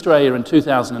affected. In Australia in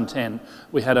 2010,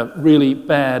 we had a really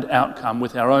bad outcome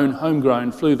with our own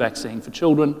homegrown flu vaccine for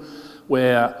children,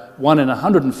 where 1 in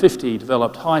 150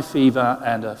 developed high fever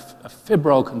and a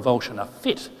febrile convulsion, a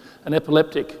fit, an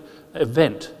epileptic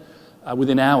event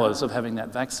within hours of having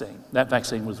that vaccine. That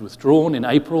vaccine was withdrawn in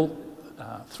April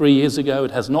 3 years ago.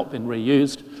 It has not been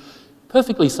reused.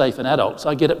 Perfectly safe in adults.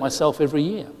 I get it myself every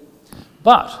year.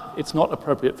 But it's not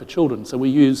appropriate for children, so we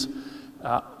use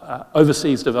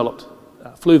overseas developed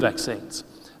flu vaccines.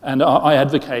 And I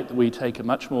advocate that we take a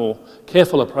much more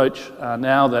careful approach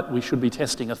now that we should be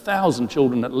testing 1,000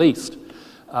 children at least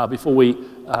before we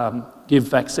give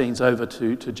vaccines over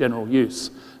to general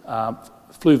use.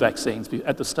 Flu vaccines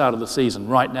at the start of the season,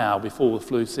 right now, before the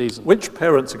flu season. Which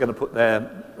parents are going to put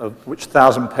which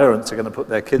 1,000 parents are going to put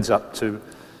their kids up to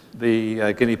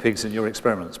the guinea pigs in your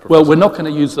experiments, Professor? Well, we're not going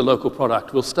to use the local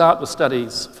product. We'll start the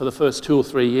studies for the first 2 or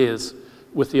 3 years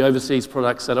with the overseas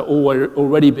products that are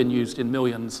already been used in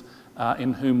millions,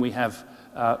 in whom we have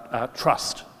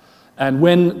trust. And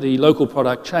when the local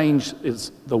product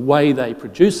changes the way they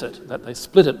produce it, that they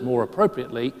split it more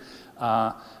appropriately,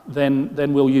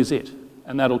 then we'll use it.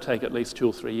 And that'll take at least 2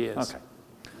 or 3 years. Okay.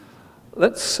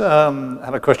 Let's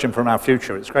have a question from our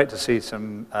future. It's great to see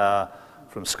some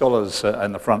from scholars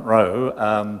in the front row,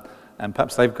 and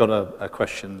perhaps they've got a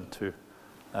question to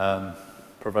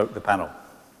provoke the panel.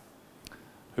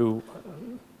 Who,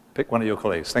 pick one of your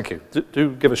colleagues. Thank you.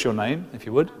 Do give us your name, if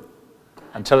you would,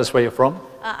 and tell us where you're from.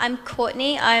 I'm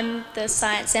Courtney. I'm the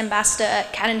Science Ambassador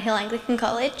at Cannon Hill Anglican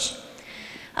College.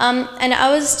 And I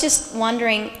was just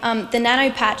wondering, the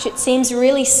nanopatch, it seems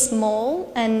really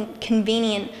small and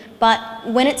convenient, but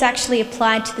when it's actually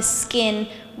applied to the skin,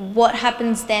 what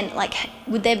happens then? Like,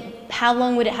 how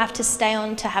long would it have to stay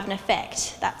on to have an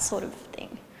effect? That sort of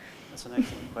thing. That's an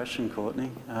excellent question, Courtney.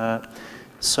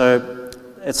 So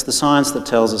it's the science that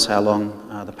tells us how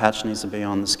long the patch needs to be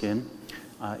on the skin.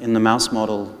 In the mouse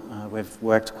model, we've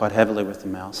worked quite heavily with the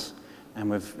mouse, and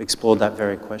we've explored that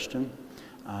very question.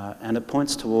 And it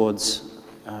points towards,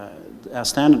 our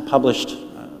standard published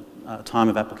time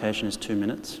of application is 2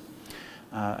 minutes.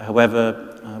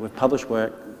 However, we've published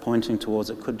work pointing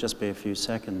towards it could just be a few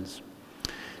seconds.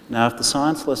 Now, if the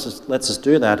science lets us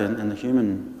do that in the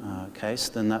human case,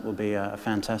 then that will be a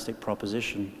fantastic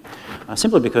proposition.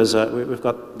 Simply because we've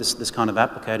got this kind of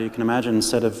applicator. You can imagine,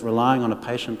 instead of relying on a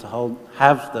patient to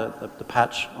have the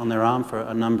patch on their arm for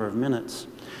a number of minutes,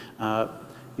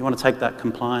 you want to take that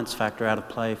compliance factor out of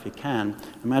play if you can.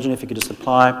 Imagine if you could just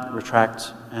apply,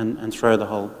 retract, and throw the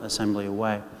whole assembly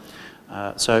away.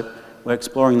 So we're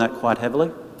exploring that quite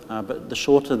heavily, but the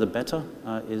shorter the better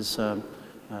is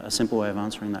a simple way of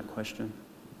answering that question.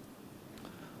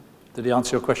 Did he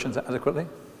answer your questions adequately?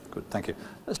 Good, thank you.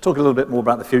 Let's talk a little bit more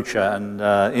about the future. And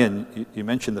Ian, you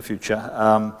mentioned the future.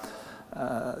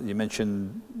 You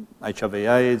mentioned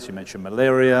HIV/AIDS, you mentioned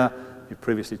malaria. You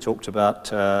previously talked about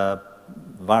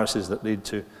viruses that lead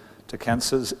to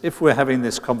cancers. If we're having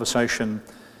this conversation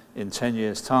in 10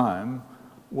 years' time,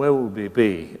 where will we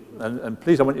be? And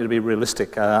please, I want you to be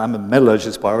realistic. I'm a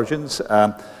metallurgist by origins,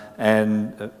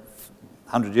 and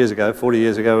 100 years ago, 40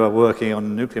 years ago, I was working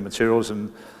on nuclear materials,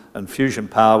 and and fusion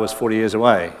power was 40 years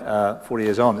away. 40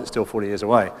 years on, it's still 40 years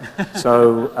away.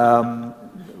 So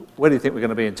where do you think we're going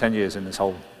to be in 10 years in this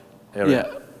whole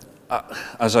area? Yeah.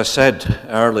 As I said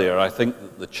earlier, I think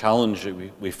that the challenge that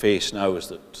we face now is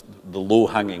that the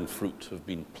low-hanging fruit have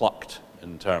been plucked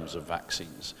in terms of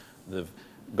vaccines.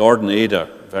 Gordon Eder,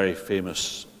 very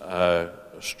famous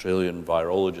Australian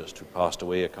virologist who passed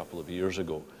away a couple of years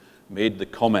ago, made the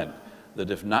comment that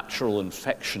if natural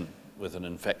infection with an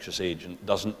infectious agent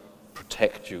doesn't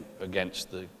protect you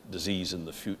against the disease in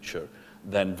the future,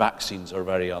 then vaccines are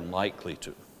very unlikely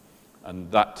to.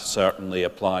 And that certainly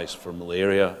applies for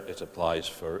malaria, it applies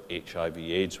for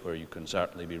HIV/AIDS, where you can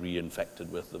certainly be reinfected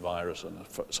with the virus on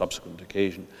a subsequent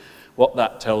occasion. What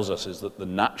that tells us is that the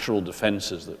natural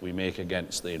defenses that we make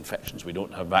against the infections we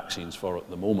don't have vaccines for at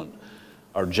the moment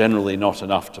are generally not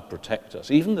enough to protect us.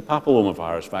 Even the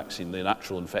papillomavirus vaccine, the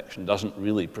natural infection, doesn't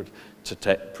really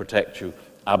protect you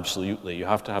absolutely. You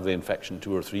have to have the infection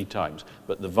 2 or 3 times,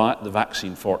 but the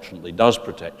vaccine fortunately does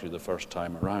protect you the first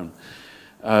time around.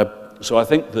 So I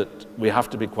think that we have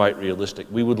to be quite realistic.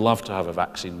 We would love to have a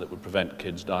vaccine that would prevent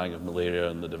kids dying of malaria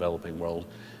in the developing world.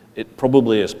 It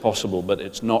probably is possible, but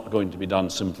it's not going to be done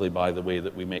simply by the way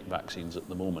that we make vaccines at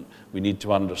the moment. We need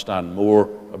to understand more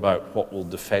about what will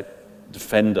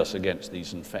defend us against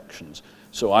these infections.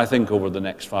 So I think over the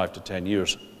next 5 to 10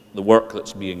 years, the work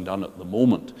that's being done at the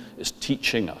moment is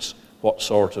teaching us what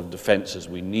sort of defenses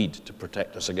we need to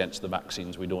protect us against the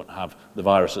vaccines we don't have, the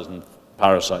viruses and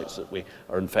parasites that we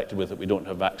are infected with that we don't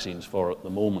have vaccines for at the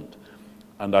moment.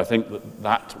 And I think that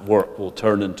that work will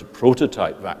turn into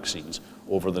prototype vaccines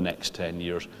over the next 10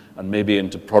 years and maybe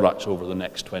into products over the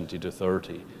next 20 to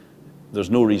 30.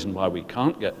 There's no reason why we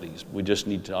can't get these. We just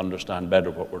need to understand better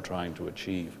what we're trying to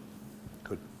achieve.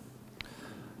 Good. I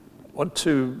want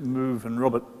to move, and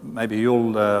Robert, maybe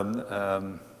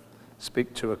you'll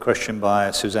speak to a question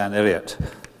by Suzanne Elliott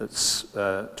that's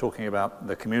talking about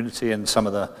the community and some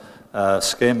of the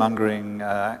scaremongering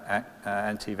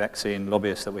anti-vaccine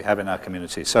lobbyists that we have in our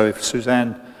community. So if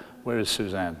Suzanne, where is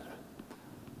Suzanne?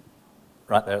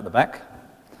 Right there at the back.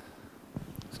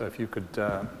 So if you could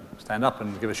stand up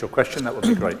and give us your question, that would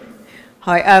be great.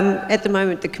 Hi. At the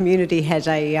moment, the community has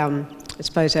a, I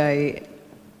suppose, a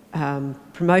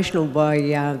promotional by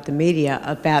the media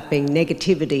about being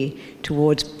negativity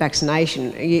towards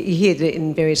vaccination. You hear that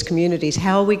in various communities.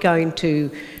 How are we going to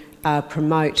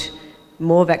promote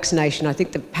more vaccination? I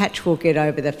think the patch will get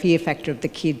over the fear factor of the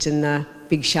kids and the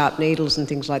big sharp needles and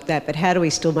things like that, but how do we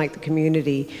still make the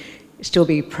community still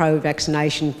be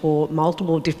pro-vaccination for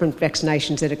multiple different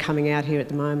vaccinations that are coming out here at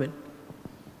the moment?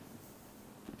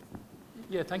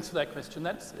 Yeah, thanks for that question.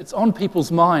 It's on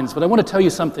people's minds, but I want to tell you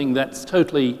something that's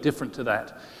totally different to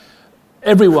that.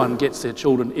 Everyone gets their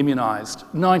children immunised.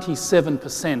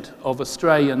 97% of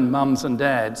Australian mums and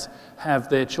dads have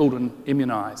their children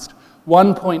immunised.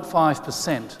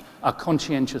 1.5% are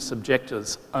conscientious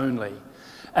objectors only.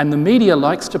 And the media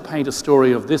likes to paint a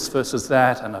story of this versus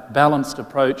that and a balanced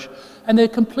approach, and they're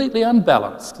completely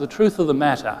unbalanced. The truth of the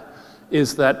matter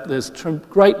is that there's a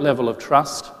great level of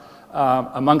trust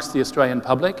amongst the Australian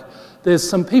public. There's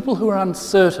some people who are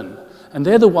uncertain, and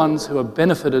they're the ones who are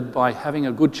benefited by having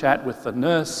a good chat with the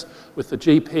nurse, with the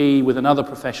GP, with another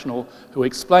professional who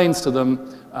explains to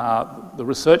them the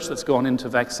research that's gone into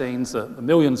vaccines, the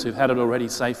millions who've had it already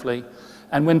safely.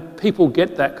 And when people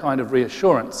get that kind of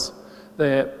reassurance,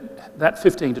 that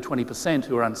 15 to 20%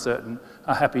 who are uncertain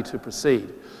are happy to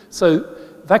proceed. So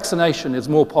vaccination is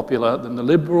more popular than the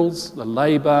Liberals, the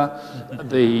Labor,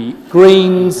 the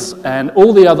Greens, and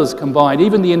all the others combined,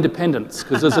 even the Independents,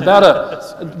 because there's about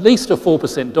at least a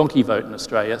 4% donkey vote in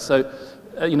Australia. So,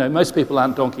 you know, most people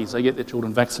aren't donkeys, they get their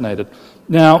children vaccinated.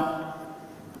 Now,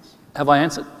 have I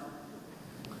answered?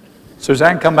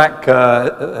 Suzanne, come back.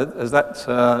 Is that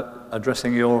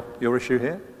addressing your issue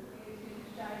here?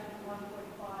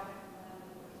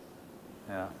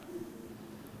 Yeah.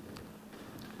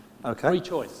 Okay. Free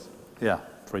choice. Yeah,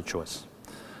 free choice.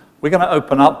 We're going to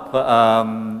open up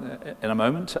in a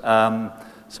moment,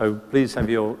 so please have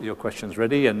your questions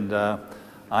ready. And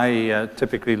I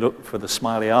typically look for the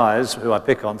smiley eyes, who I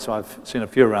pick on, so I've seen a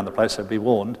few around the place, so be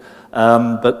warned.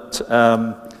 But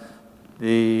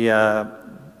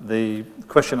the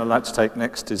question I'd like to take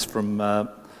next is from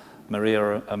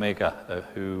Maria Omega,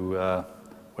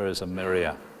 where is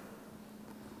Maria?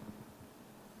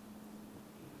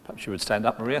 Perhaps you would stand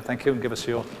up, Maria, thank you, and give us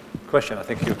your question. I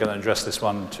think you're going to address this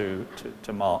one to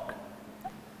Mark.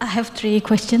 I have 3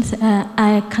 questions.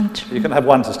 I can't... You can have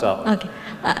one to start with. Okay.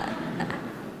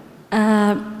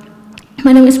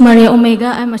 My name is Maria Omega.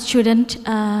 I'm a student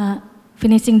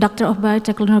finishing Doctor of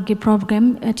Biotechnology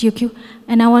program at UQ,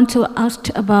 and I want to ask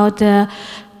about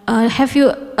have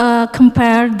you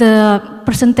compared the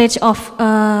percentage of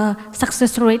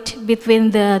success rate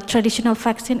between the traditional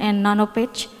vaccine and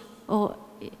Nanopatch, or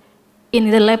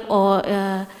in the lab or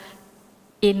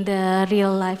in the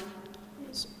real life?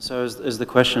 So is the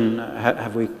question,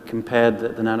 have we compared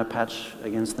the Nanopatch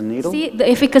against the needle? See, the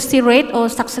efficacy rate or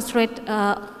success rate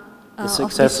the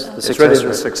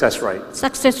success rate.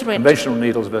 Success rate. Conventional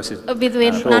needles versus...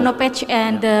 between Nanopatch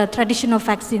and the traditional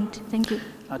vaccine. Thank you.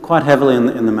 Quite heavily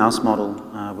in the mouse model,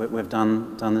 we've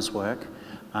done this work.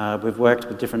 We've worked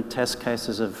with different test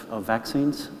cases of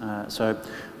vaccines. So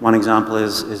one example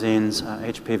is Ian's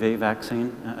HPV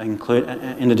vaccine.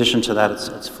 In addition to that,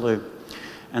 it's flu.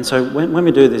 And so when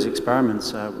we do these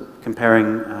experiments,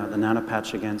 comparing the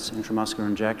Nanopatch against intramuscular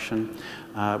injection,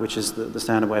 which is the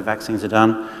standard way vaccines are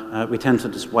done, we tend to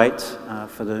just wait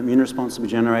for the immune response to be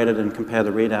generated and compare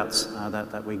the readouts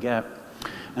that we get.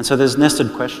 And so there's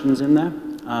nested questions in there.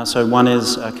 So one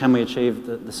is, can we achieve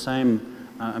the same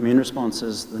immune response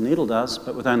as the needle does,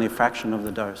 but with only a fraction of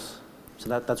the dose?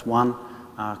 So that's one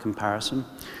comparison.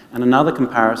 And another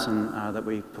comparison that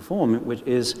we perform, which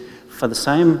is for the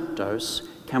same dose,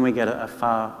 can we get a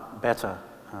far better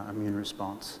immune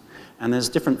response? And there's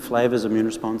different flavors of immune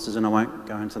responses, and I won't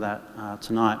go into that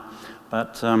tonight.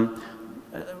 But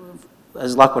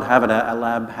as luck would have it, our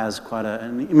lab has quite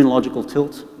an immunological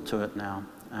tilt to it now.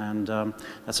 And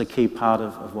that's a key part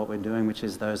of what we're doing, which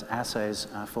is those assays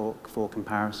for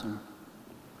comparison.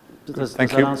 Does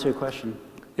that answer your question?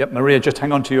 Yep, Maria, just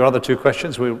hang on to your other two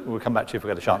questions. We'll come back to you if we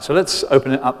get a chance. So let's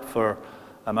open it up for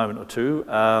a moment or two.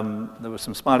 There were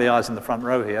some smiley eyes in the front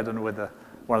row here. I don't know whether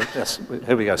yes,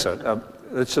 here we go. So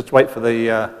let's just wait for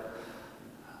the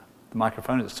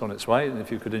microphone. It's on its way. And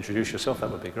if you could introduce yourself, that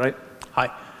would be great.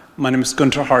 Hi, my name is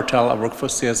Gunther Hartel. I work for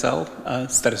CSL,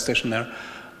 statistician there.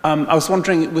 I was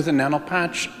wondering, with the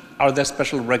Nanopatch, are there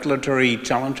special regulatory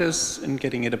challenges in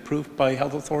getting it approved by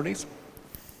health authorities?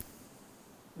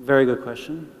 Very good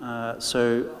question.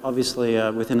 So obviously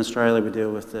within Australia we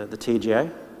deal with the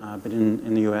TGA, but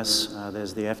in the US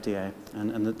there's the FDA,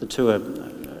 and the two are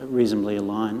reasonably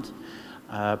aligned.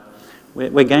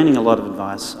 We're gaining a lot of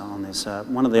advice on this.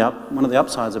 One of the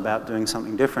upsides about doing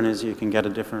something different is you can get a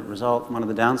different result. One of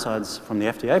the downsides from the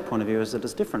FDA point of view is that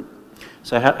it's different.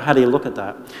 So how do you look at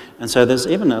that? And so there's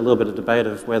even a little bit of debate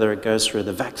of whether it goes through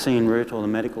the vaccine route or the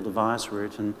medical device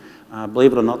route, and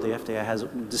believe it or not, the FDA has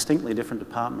distinctly different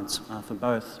departments for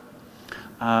both.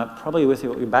 Probably with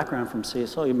your background from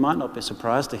CSL, you might not be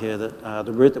surprised to hear that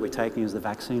the route that we're taking is the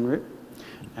vaccine route,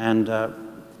 and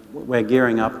we're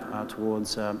gearing up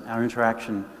towards our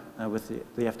interaction with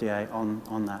the FDA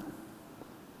on that.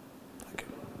 Thank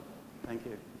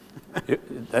you. Thank you.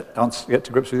 That answer, get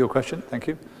to grips with your question. Thank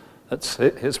you.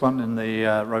 Here's one in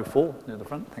the row 4 near the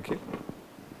front. Thank you.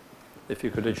 If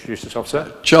you could introduce yourself, sir.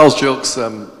 Charles Gilks,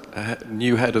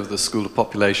 new head of the School of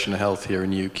Population Health here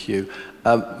in UQ.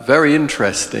 Very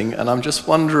interesting, and I'm just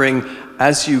wondering,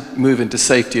 as you move into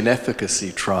safety and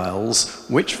efficacy trials,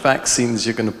 which vaccines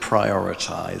you're going to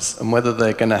prioritize, and whether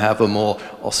they're going to have a more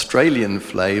Australian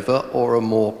flavour or a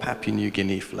more Papua New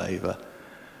Guinea flavour.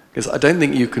 Because I don't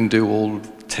think you can do all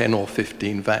 10 or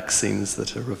 15 vaccines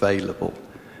that are available.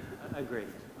 I agree.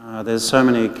 There's so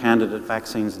many candidate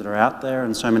vaccines that are out there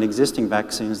and so many existing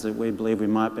vaccines that we believe we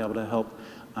might be able to help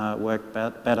work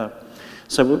better.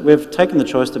 So we've taken the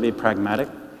choice to be pragmatic.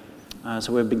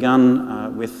 So we've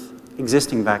begun with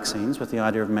existing vaccines with the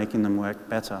idea of making them work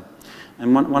better.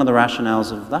 And one of the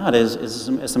rationales of that is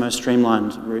it's the most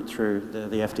streamlined route through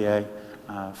the FDA,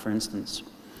 for instance.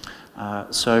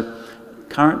 So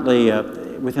currently,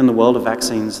 within the world of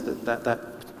vaccines,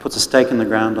 that puts a stake in the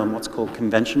ground on what's called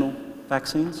conventional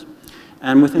vaccines.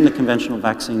 And within the conventional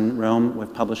vaccine realm,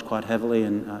 we've published quite heavily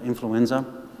in influenza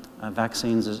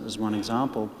vaccines as one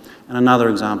example. And another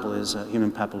example is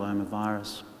human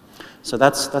papillomavirus. So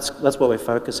that's what we're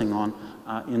focusing on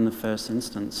in the first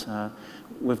instance.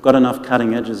 We've got enough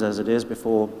cutting edges as it is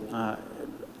before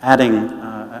adding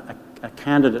a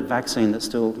candidate vaccine that's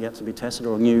still yet to be tested,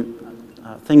 or a new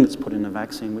thing that's put in a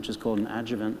vaccine, which is called an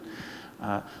adjuvant.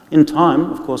 In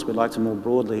time, of course, we'd like to more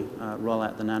broadly roll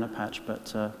out the Nanopatch,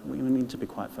 but we need to be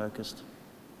quite focused.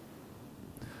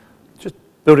 Just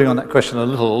building on that question a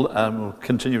little, we'll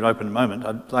continue in open moment.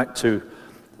 I'd like to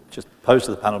just pose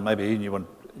to the panel, maybe Ian, you want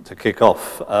to kick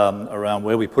off around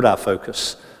where we put our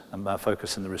focus, and our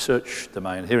focus in the research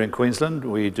domain. Here in Queensland,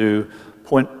 we do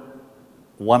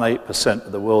 0.18%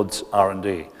 of the world's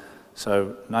R&D.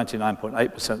 So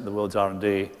 99.8% of the world's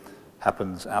R&D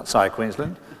happens outside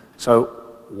Queensland. So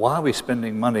why are we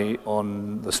spending money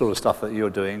on the sort of stuff that you're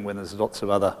doing when there's lots of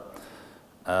other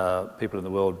people in the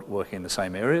world working in the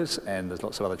same areas and there's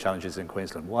lots of other challenges in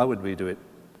Queensland? Why would we do it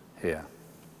here?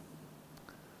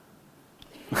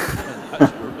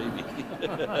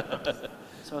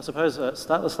 So I suppose let's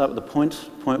start with the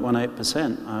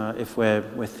 0.18%. If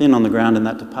we're thin on the ground in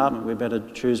that department, we better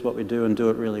choose what we do and do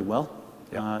it really well.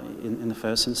 Yep. In the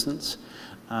first instance.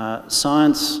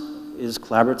 Science is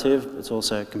collaborative, it's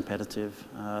also competitive.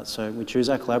 So we choose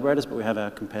our collaborators, but we have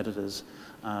our competitors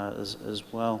as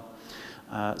well.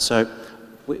 So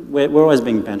we're always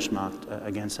being benchmarked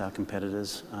against our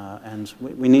competitors, and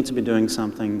we need to be doing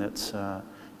something that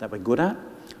we're good at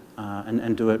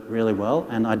and do it really well,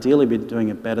 and ideally be doing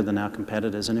it better than our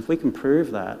competitors. And if we can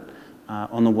prove that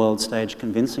on the world stage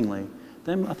convincingly,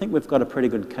 then I think we've got a pretty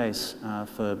good case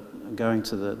for going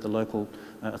to the local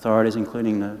authorities,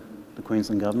 including the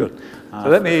Queensland government. So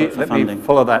let me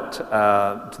follow that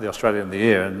to the Australian of the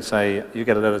Year and say you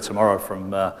get a letter tomorrow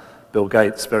from Bill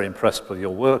Gates, very impressed with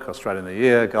your work, Australian of the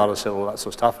Year, Garrett, all that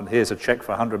sort of stuff, and here's a cheque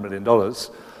for $100 million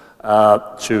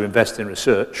to invest in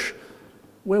research.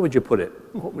 Where would you put it?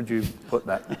 What would you put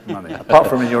that money? Apart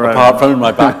from in your own... Apart from in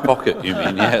my back pocket, you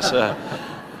mean, yes.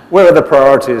 Where are the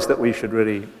priorities that we should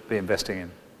really be investing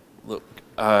in? Look,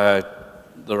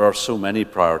 there are so many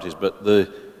priorities, but the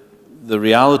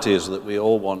reality is that we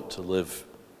all want to live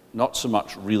not so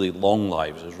much really long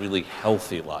lives as really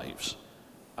healthy lives.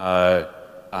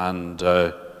 And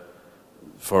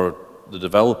for the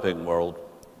developing world,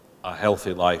 a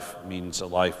healthy life means a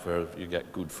life where you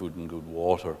get good food and good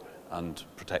water and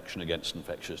protection against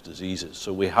infectious diseases.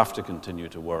 So we have to continue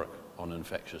to work on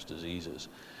infectious diseases.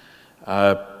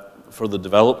 For the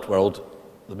developed world,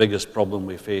 the biggest problem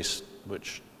we face,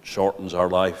 which shortens our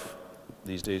life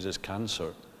these days, is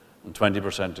cancer. And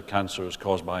 20% of cancer is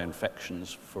caused by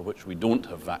infections for which we don't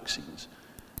have vaccines.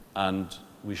 And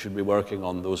we should be working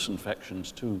on those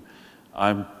infections too.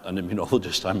 I'm an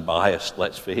immunologist, I'm biased,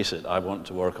 let's face it. I want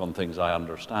to work on things I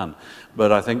understand.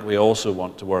 But I think we also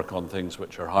want to work on things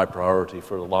which are high priority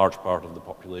for a large part of the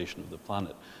population of the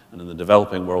planet. And in the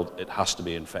developing world, it has to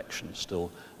be infection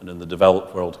still. And in the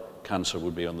developed world, cancer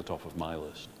would be on the top of my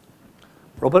list.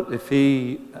 Robert, if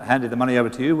he handed the money over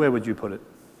to you, where would you put it?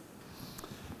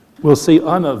 Well, see,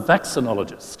 I'm a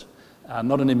vaccinologist,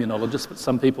 not an immunologist, but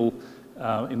some people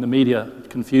in the media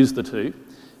confuse the two.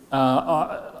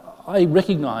 I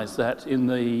recognise that in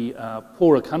the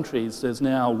poorer countries, there's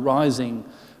now rising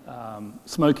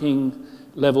smoking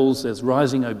levels, there's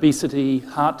rising obesity,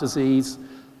 heart disease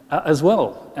as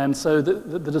well. And so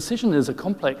the decision is a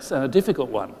complex and a difficult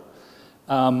one.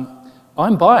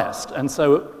 I'm biased, and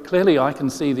so clearly I can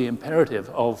see the imperative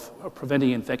of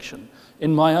preventing infection.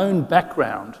 In my own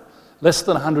background, less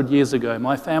than 100 years ago,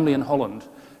 my family in Holland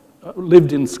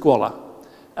lived in squalor.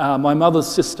 My mother's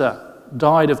sister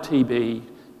died of TB,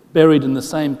 buried in the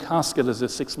same casket as a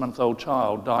 6-month-old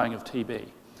child dying of TB.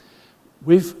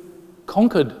 We've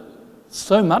conquered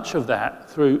so much of that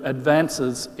through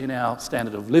advances in our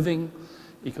standard of living,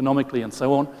 economically and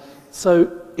so on.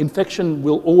 So infection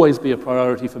will always be a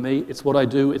priority for me. It's what I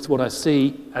do, it's what I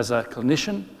see as a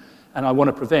clinician, and I want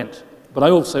to prevent. But I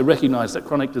also recognise that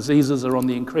chronic diseases are on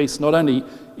the increase, not only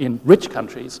in rich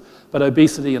countries, but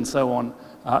obesity and so on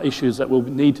are issues that will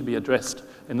need to be addressed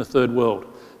in the third world.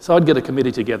 So I'd get a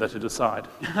committee together to decide.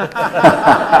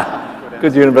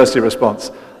 Good university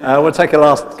response. We'll take a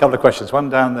last couple of questions. One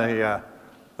down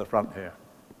the front here.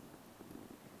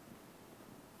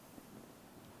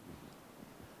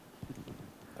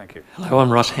 Thank you. Hello,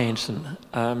 I'm Ross Hanson.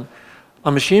 I'm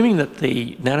assuming that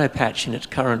the Nanopatch in its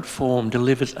current form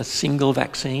delivers a single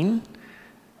vaccine.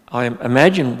 I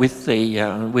imagine with the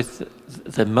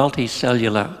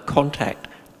multicellular contact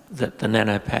that the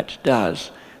Nanopatch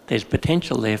does, there's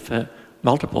potential there for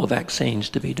multiple vaccines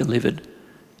to be delivered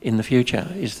in the future.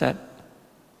 Is that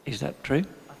true?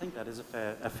 I think that is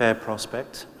a fair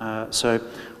prospect. So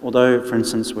although, for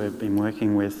instance, we've been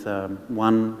working with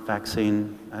one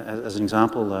vaccine, as an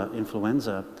example,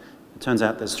 influenza, it turns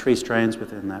out there's 3 strains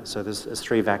within that, so there's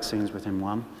 3 vaccines within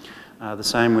one. The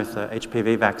same with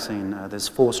HPV vaccine, there's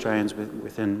 4 strains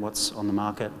within what's on the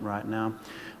market right now.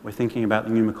 We're thinking about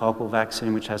the pneumococcal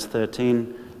vaccine, which has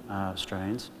 13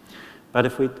 strains. But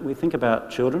if we think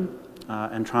about children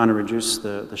and trying to reduce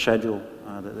the schedule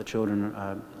that the children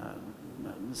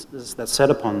that's set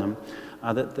upon them,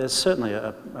 there's certainly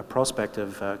a prospect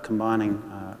of combining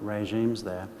regimes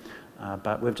there,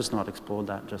 but we've just not explored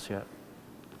that just yet.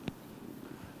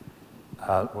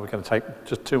 We're going to take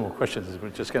just 2 more questions. We're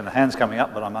just getting the hands coming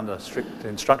up, but I'm under strict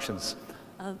instructions.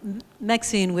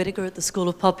 Maxine Whittaker at the School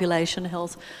of Population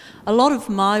Health. A lot of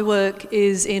my work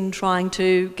is in trying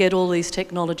to get all these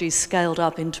technologies scaled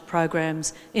up into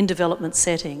programs in development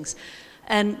settings.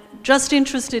 And just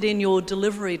interested in your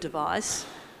delivery device,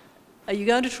 are you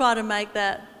going to try to make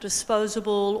that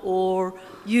disposable or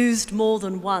used more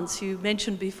than once? You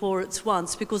mentioned before it's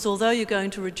once, because although you're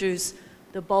going to reduce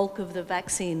the bulk of the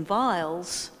vaccine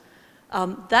vials,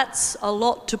 that's a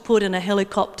lot to put in a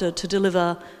helicopter to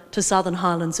deliver to Southern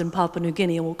Highlands in Papua New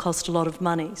Guinea and will cost a lot of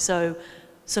money. So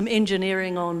some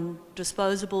engineering on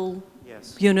disposable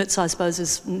units, I suppose,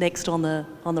 is next on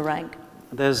the rank.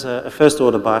 There's a first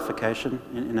order bifurcation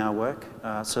in our work.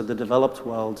 So the developed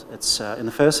world, it's in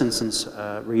the first instance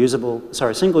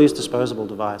single-use disposable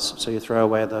device. So you throw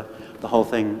away the whole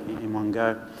thing in one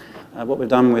go. What we've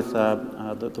done with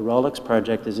the Rolex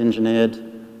project is engineered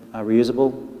a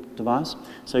reusable device.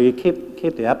 So you keep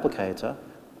the applicator,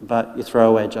 but you throw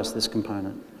away just this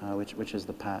component, which is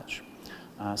the patch.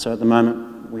 So at the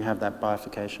moment, we have that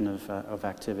bifurcation of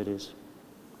activities.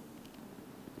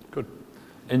 Good.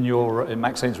 In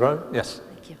Maxine's row? Yes.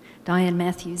 Thank you. Diane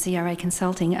Matthews, ERA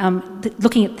Consulting.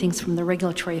 Looking at things from the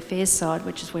regulatory affairs side,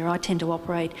 which is where I tend to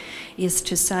operate, is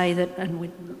to say that, and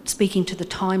we're speaking to the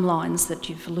timelines that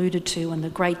you've alluded to and the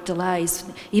great delays,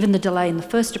 even the delay in the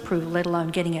first approval, let alone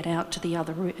getting it out to the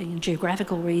other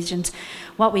geographical regions.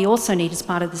 What we also need as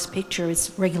part of this picture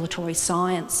is regulatory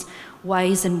science,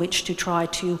 ways in which to try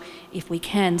to, if we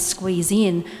can, squeeze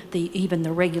in even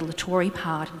the regulatory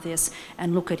part of this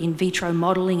and look at in vitro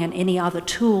modelling and any other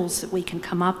tools that we can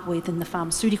come up with in the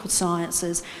pharmaceutical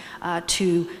sciences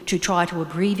to try to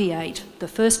abbreviate the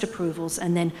first approvals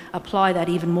and then apply that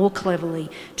even more cleverly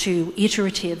to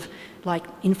iterative, like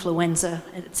influenza,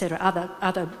 etc.,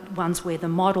 other ones where the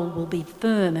model will be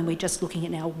firm and we're just looking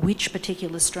at now which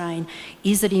particular strain,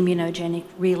 is it immunogenic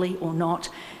really or not?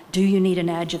 Do you need an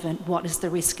adjuvant? What is the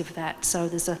risk of that? So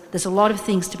there's a lot of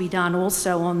things to be done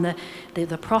also on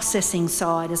the processing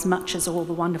side as much as all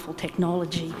the wonderful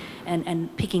technology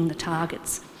and picking the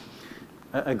targets.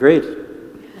 Agreed.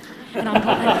 And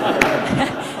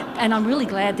I'm really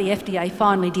glad the FDA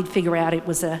finally did figure out it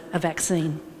was a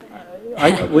vaccine.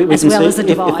 We as can well see as a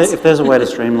device. if there's a way to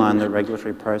streamline the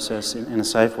regulatory process in a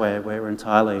safe way, we're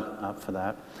entirely up for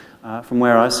that. From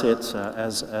where I sit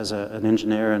as an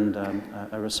engineer and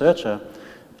a researcher,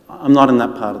 I'm not in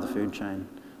that part of the food chain.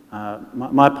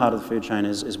 My part of the food chain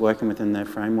is working within their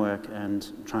framework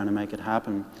and trying to make it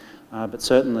happen. But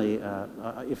certainly,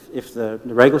 if the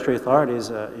regulatory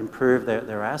authorities improve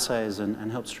their assays and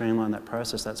help streamline that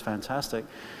process, that's fantastic.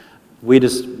 We'd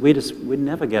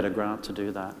never get a grant to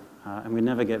do that. And we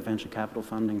never get venture capital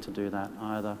funding to do that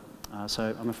either.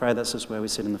 So I'm afraid that's just where we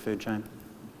sit in the food chain.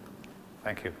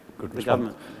 Thank you. Good The response.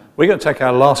 government. We're going to take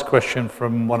our last question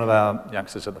from one of our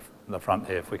youngsters at the front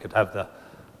here. If we could have the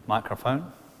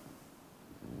microphone.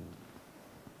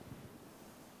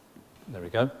 There we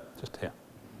go. Just here.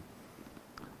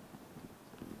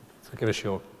 So give us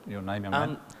your name, young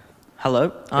man. Hello,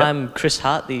 Yep. I'm Chris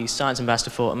Hart, the Science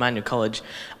Ambassador for Emmanuel College.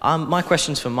 My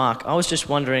question's for Mark. I was just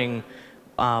wondering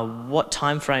what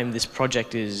time frame this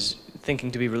project is thinking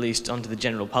to be released onto the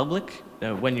general public,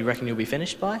 when you reckon you'll be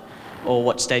finished by, or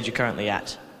what stage you're currently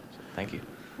at. Thank you.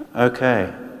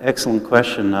 Okay, excellent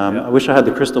question. I wish I had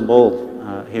the crystal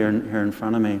ball here in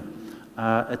front of me.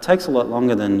 It takes a lot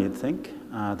longer than you'd think,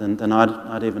 than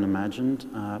I'd even imagined.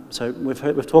 So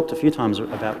we've talked a few times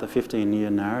about the 15-year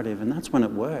narrative, and that's when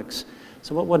it works.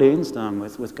 So what Ian's done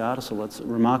with Gardasil, it's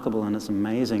remarkable and it's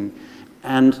amazing.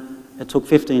 And it took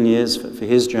 15 years for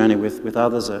his journey with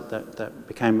others that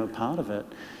became a part of it.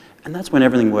 And that's when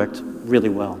everything worked really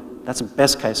well. That's a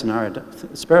best case scenario.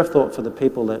 Spare a thought for the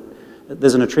people that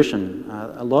there's an attrition.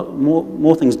 A lot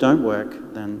more things don't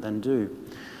work than do.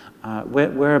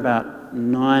 We're about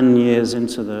 9 years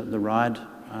into the ride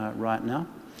right now.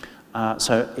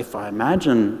 So if I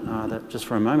imagine that just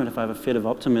for a moment, if I have a fit of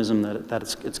optimism that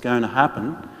it's going to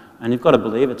happen, and you've got to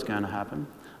believe it's going to happen,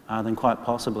 then quite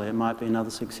possibly it might be another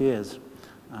 6 years.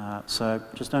 So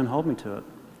just don't hold me to it.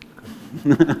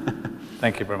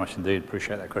 Thank you very much indeed.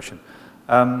 Appreciate that question.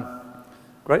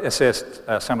 Great essayist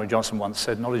Samuel Johnson once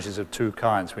said, knowledge is of two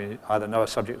kinds. We either know a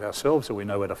subject ourselves or we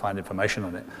know where to find information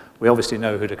on it. We obviously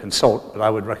know who to consult, but I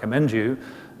would recommend you,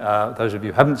 those of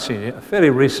you who haven't seen it, a fairly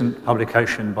recent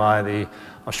publication by the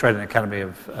Australian Academy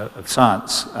of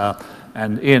Science.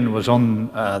 And Ian was on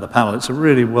the panel. It's a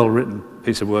really well-written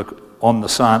piece of work on the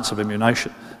science of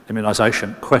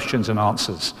immunisation, questions and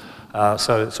answers.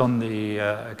 So it's on the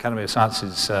Academy of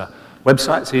Sciences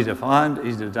website. It's easy to find,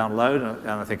 easy to download, and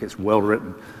I think it's well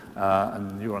written.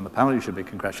 and you were on the panel, you should be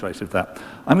congratulated for that.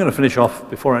 I'm going to finish off,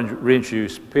 before I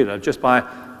reintroduce Peter, just by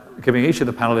giving each of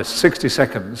the panelists 60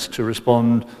 seconds to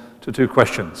respond to 2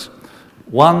 questions.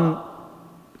 1,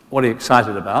 what are you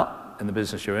excited about in the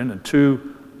business you're in? And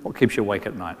 2, what keeps you awake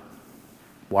at night?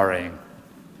 Worrying.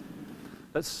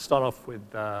 Let's start off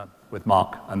with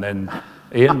Mark, and then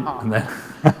Ian, and then...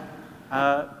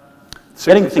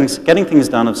 Getting things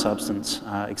done of substance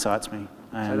excites me.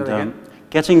 And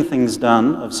getting things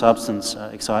done of substance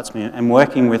excites me, and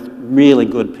working with really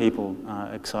good people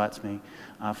excites me.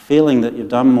 Feeling that you've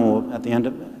done more at the end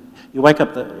of... You wake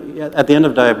up at the end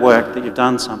of the day of work that you've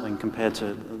done something compared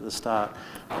to the start.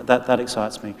 That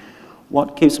excites me.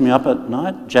 What keeps me up at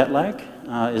night? Jet lag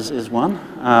is one.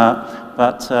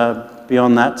 But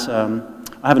beyond that,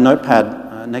 I have a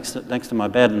notepad next to my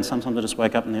bed, and sometimes I just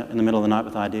wake up in the middle of the night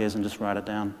with ideas and just write it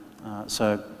down.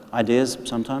 So ideas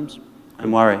sometimes,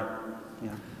 and worry.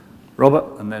 Yeah.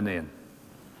 Robert, and then Ian.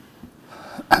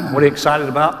 What are you excited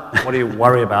about? What do you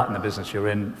worry about in the business you're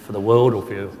in, for the world or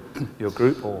for your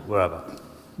group or wherever?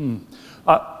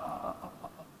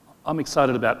 I'm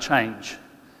excited about change.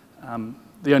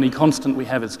 The only constant we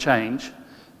have is change,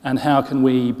 and how can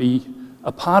we be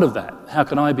a part of that? How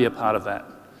can I be a part of that?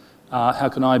 How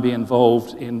can I be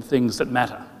involved in things that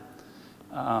matter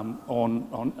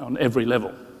on every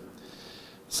level?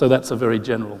 So that's a very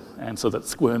general answer that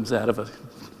squirms out of a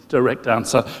direct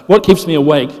answer. What keeps me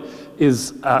awake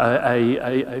is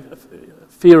a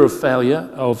fear of failure,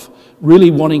 of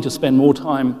really wanting to spend more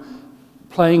time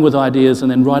playing with ideas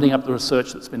and then writing up the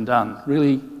research that's been done,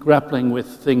 really grappling with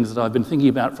things that I've been thinking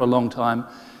about for a long time,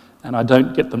 and I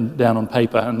don't get them down on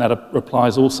paper, and that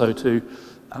applies also to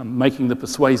making the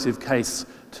persuasive case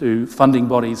to funding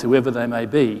bodies, whoever they may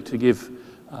be, to give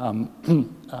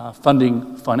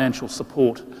funding, financial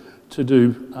support to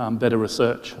do better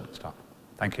research.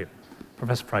 Thank you.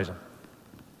 Professor Frazer.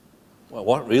 Well,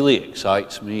 what really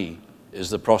excites me is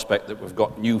the prospect that we've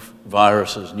got new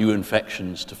viruses, new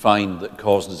infections to find that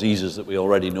cause diseases that we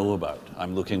already know about.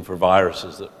 I'm looking for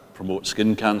viruses that promote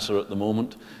skin cancer at the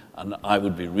moment, and I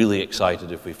would be really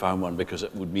excited if we found one, because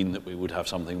it would mean that we would have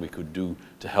something we could do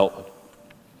to help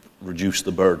reduce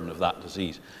the burden of that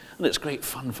disease. And it's great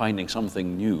fun finding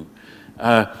something new.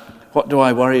 What do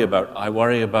I worry about? I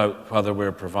worry about whether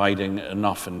we're providing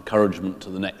enough encouragement to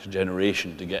the next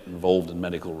generation to get involved in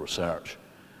medical research.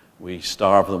 We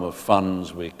starve them of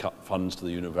funds, we cut funds to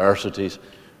the universities,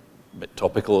 a bit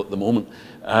topical at the moment,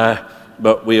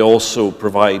 but we also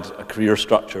provide a career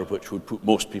structure which would put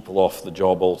most people off the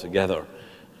job altogether.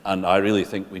 And I really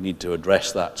think we need to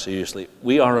address that seriously.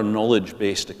 We are a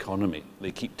knowledge-based economy.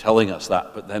 They keep telling us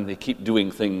that, but then they keep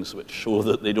doing things which show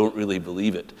that they don't really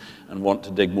believe it and want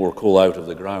to dig more coal out of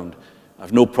the ground.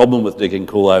 I've no problem with digging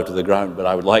coal out of the ground, but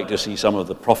I would like to see some of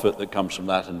the profit that comes from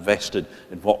that invested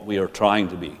in what we are trying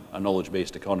to be, a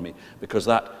knowledge-based economy, because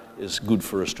that is good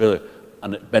for Australia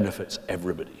and it benefits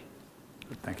everybody.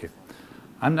 Good, thank you.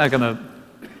 I'm now going to,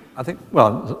 I think,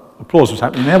 well, applause was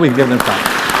happening there. We can give them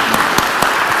time.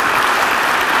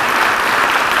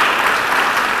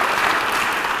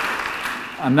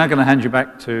 I'm now going to hand you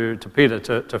back to Peter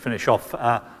to finish off.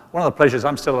 One of the pleasures,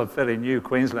 I'm still a fairly new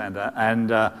Queenslander,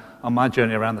 and on my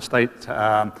journey around the state,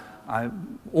 I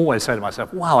always say to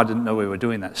myself, wow, I didn't know we were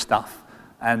doing that stuff.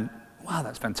 And wow,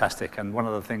 that's fantastic. And one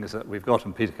of the things that we've got,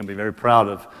 and Peter can be very proud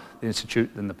of the Institute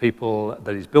and the people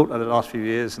that he's built over the last few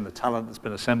years and the talent that's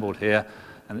been assembled here,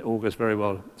 and it all goes very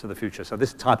well to the future. So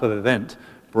this type of event,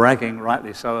 bragging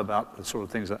rightly so about the sort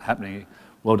of things that are happening,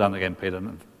 well done again, Peter,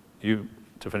 and you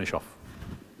to finish off.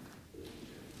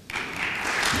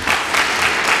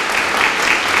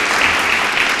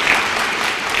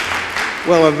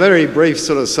 Well, a very brief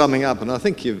sort of summing up, and I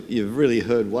think you've really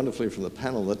heard wonderfully from the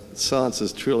panel that science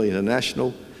is truly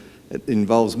international. It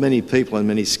involves many people and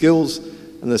many skills,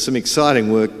 and there's some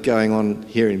exciting work going on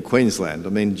here in Queensland. I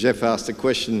mean, Geoff asked the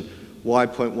question, why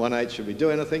 0.18 should we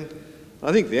do anything?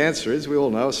 I think the answer is, we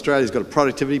all know Australia's got a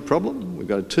productivity problem. We've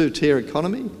got a two-tier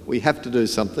economy. We have to do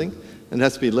something, and it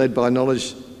has to be led by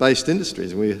knowledge-based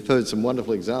industries, and we've heard some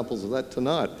wonderful examples of that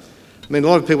tonight. I mean, a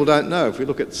lot of people don't know, if we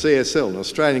look at CSL, an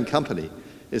Australian company,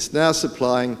 it's now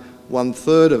supplying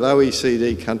 1/3 of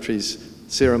OECD countries'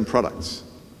 serum products.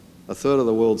 1/3 of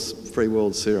the free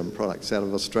world serum products out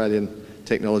of Australian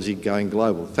technology going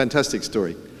global. Fantastic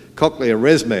story. Cochlear,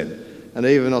 ResMed, and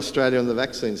even Australia on the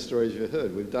vaccine story, as you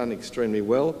heard. We've done extremely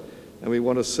well, and we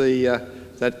want to see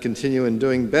that continue in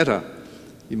doing better.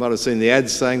 You might have seen the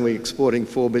ads saying we're exporting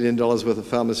 $4 billion worth of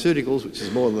pharmaceuticals, which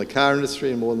is more than the car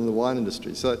industry and more than the wine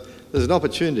industry. So there's an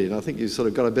opportunity, and I think you've sort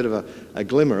of got a bit of a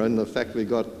glimmer in the fact we've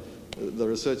got the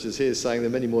researchers here saying there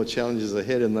are many more challenges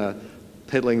ahead in the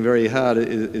peddling very hard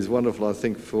is wonderful, I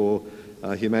think, for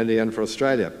humanity and for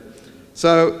Australia.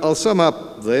 So I'll sum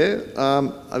up there.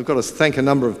 I've got to thank a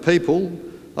number of people,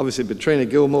 obviously Petrina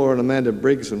Gilmore and Amanda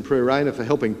Briggs and Prue Rayner for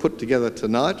helping put together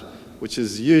tonight, which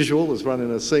as usual is run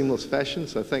in a seamless fashion,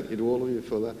 so thank you to all of you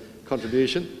for the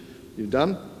contribution you've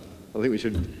done. I think we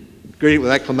should greet it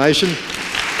with acclamation.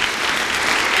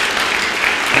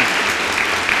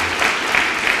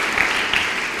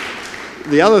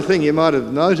 The other thing you might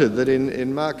have noted that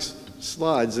in Mark's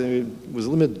slides, and it was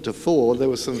limited to 4, there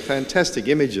were some fantastic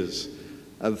images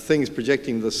of things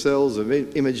projecting the cells, of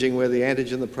imaging where the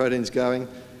antigen, the protein's going.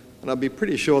 And I'd be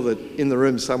pretty sure that in the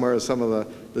room somewhere are some of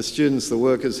the students, the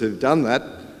workers who've done that.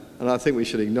 And I think we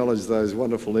should acknowledge those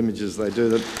wonderful images they do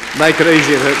that make it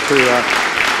easier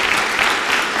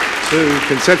to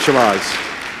conceptualise.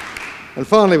 And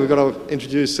finally, we've got to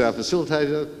introduce our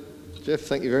facilitator. Geoff,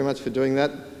 thank you very much for doing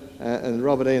that. And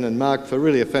Robert, Ian and Mark for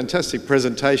really a fantastic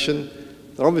presentation.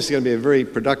 They're obviously going to be a very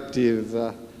productive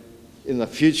in the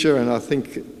future, and I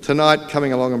think tonight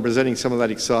coming along and presenting some of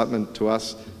that excitement to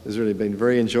us has really been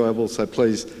very enjoyable, so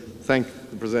please thank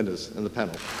the presenters and the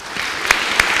panel.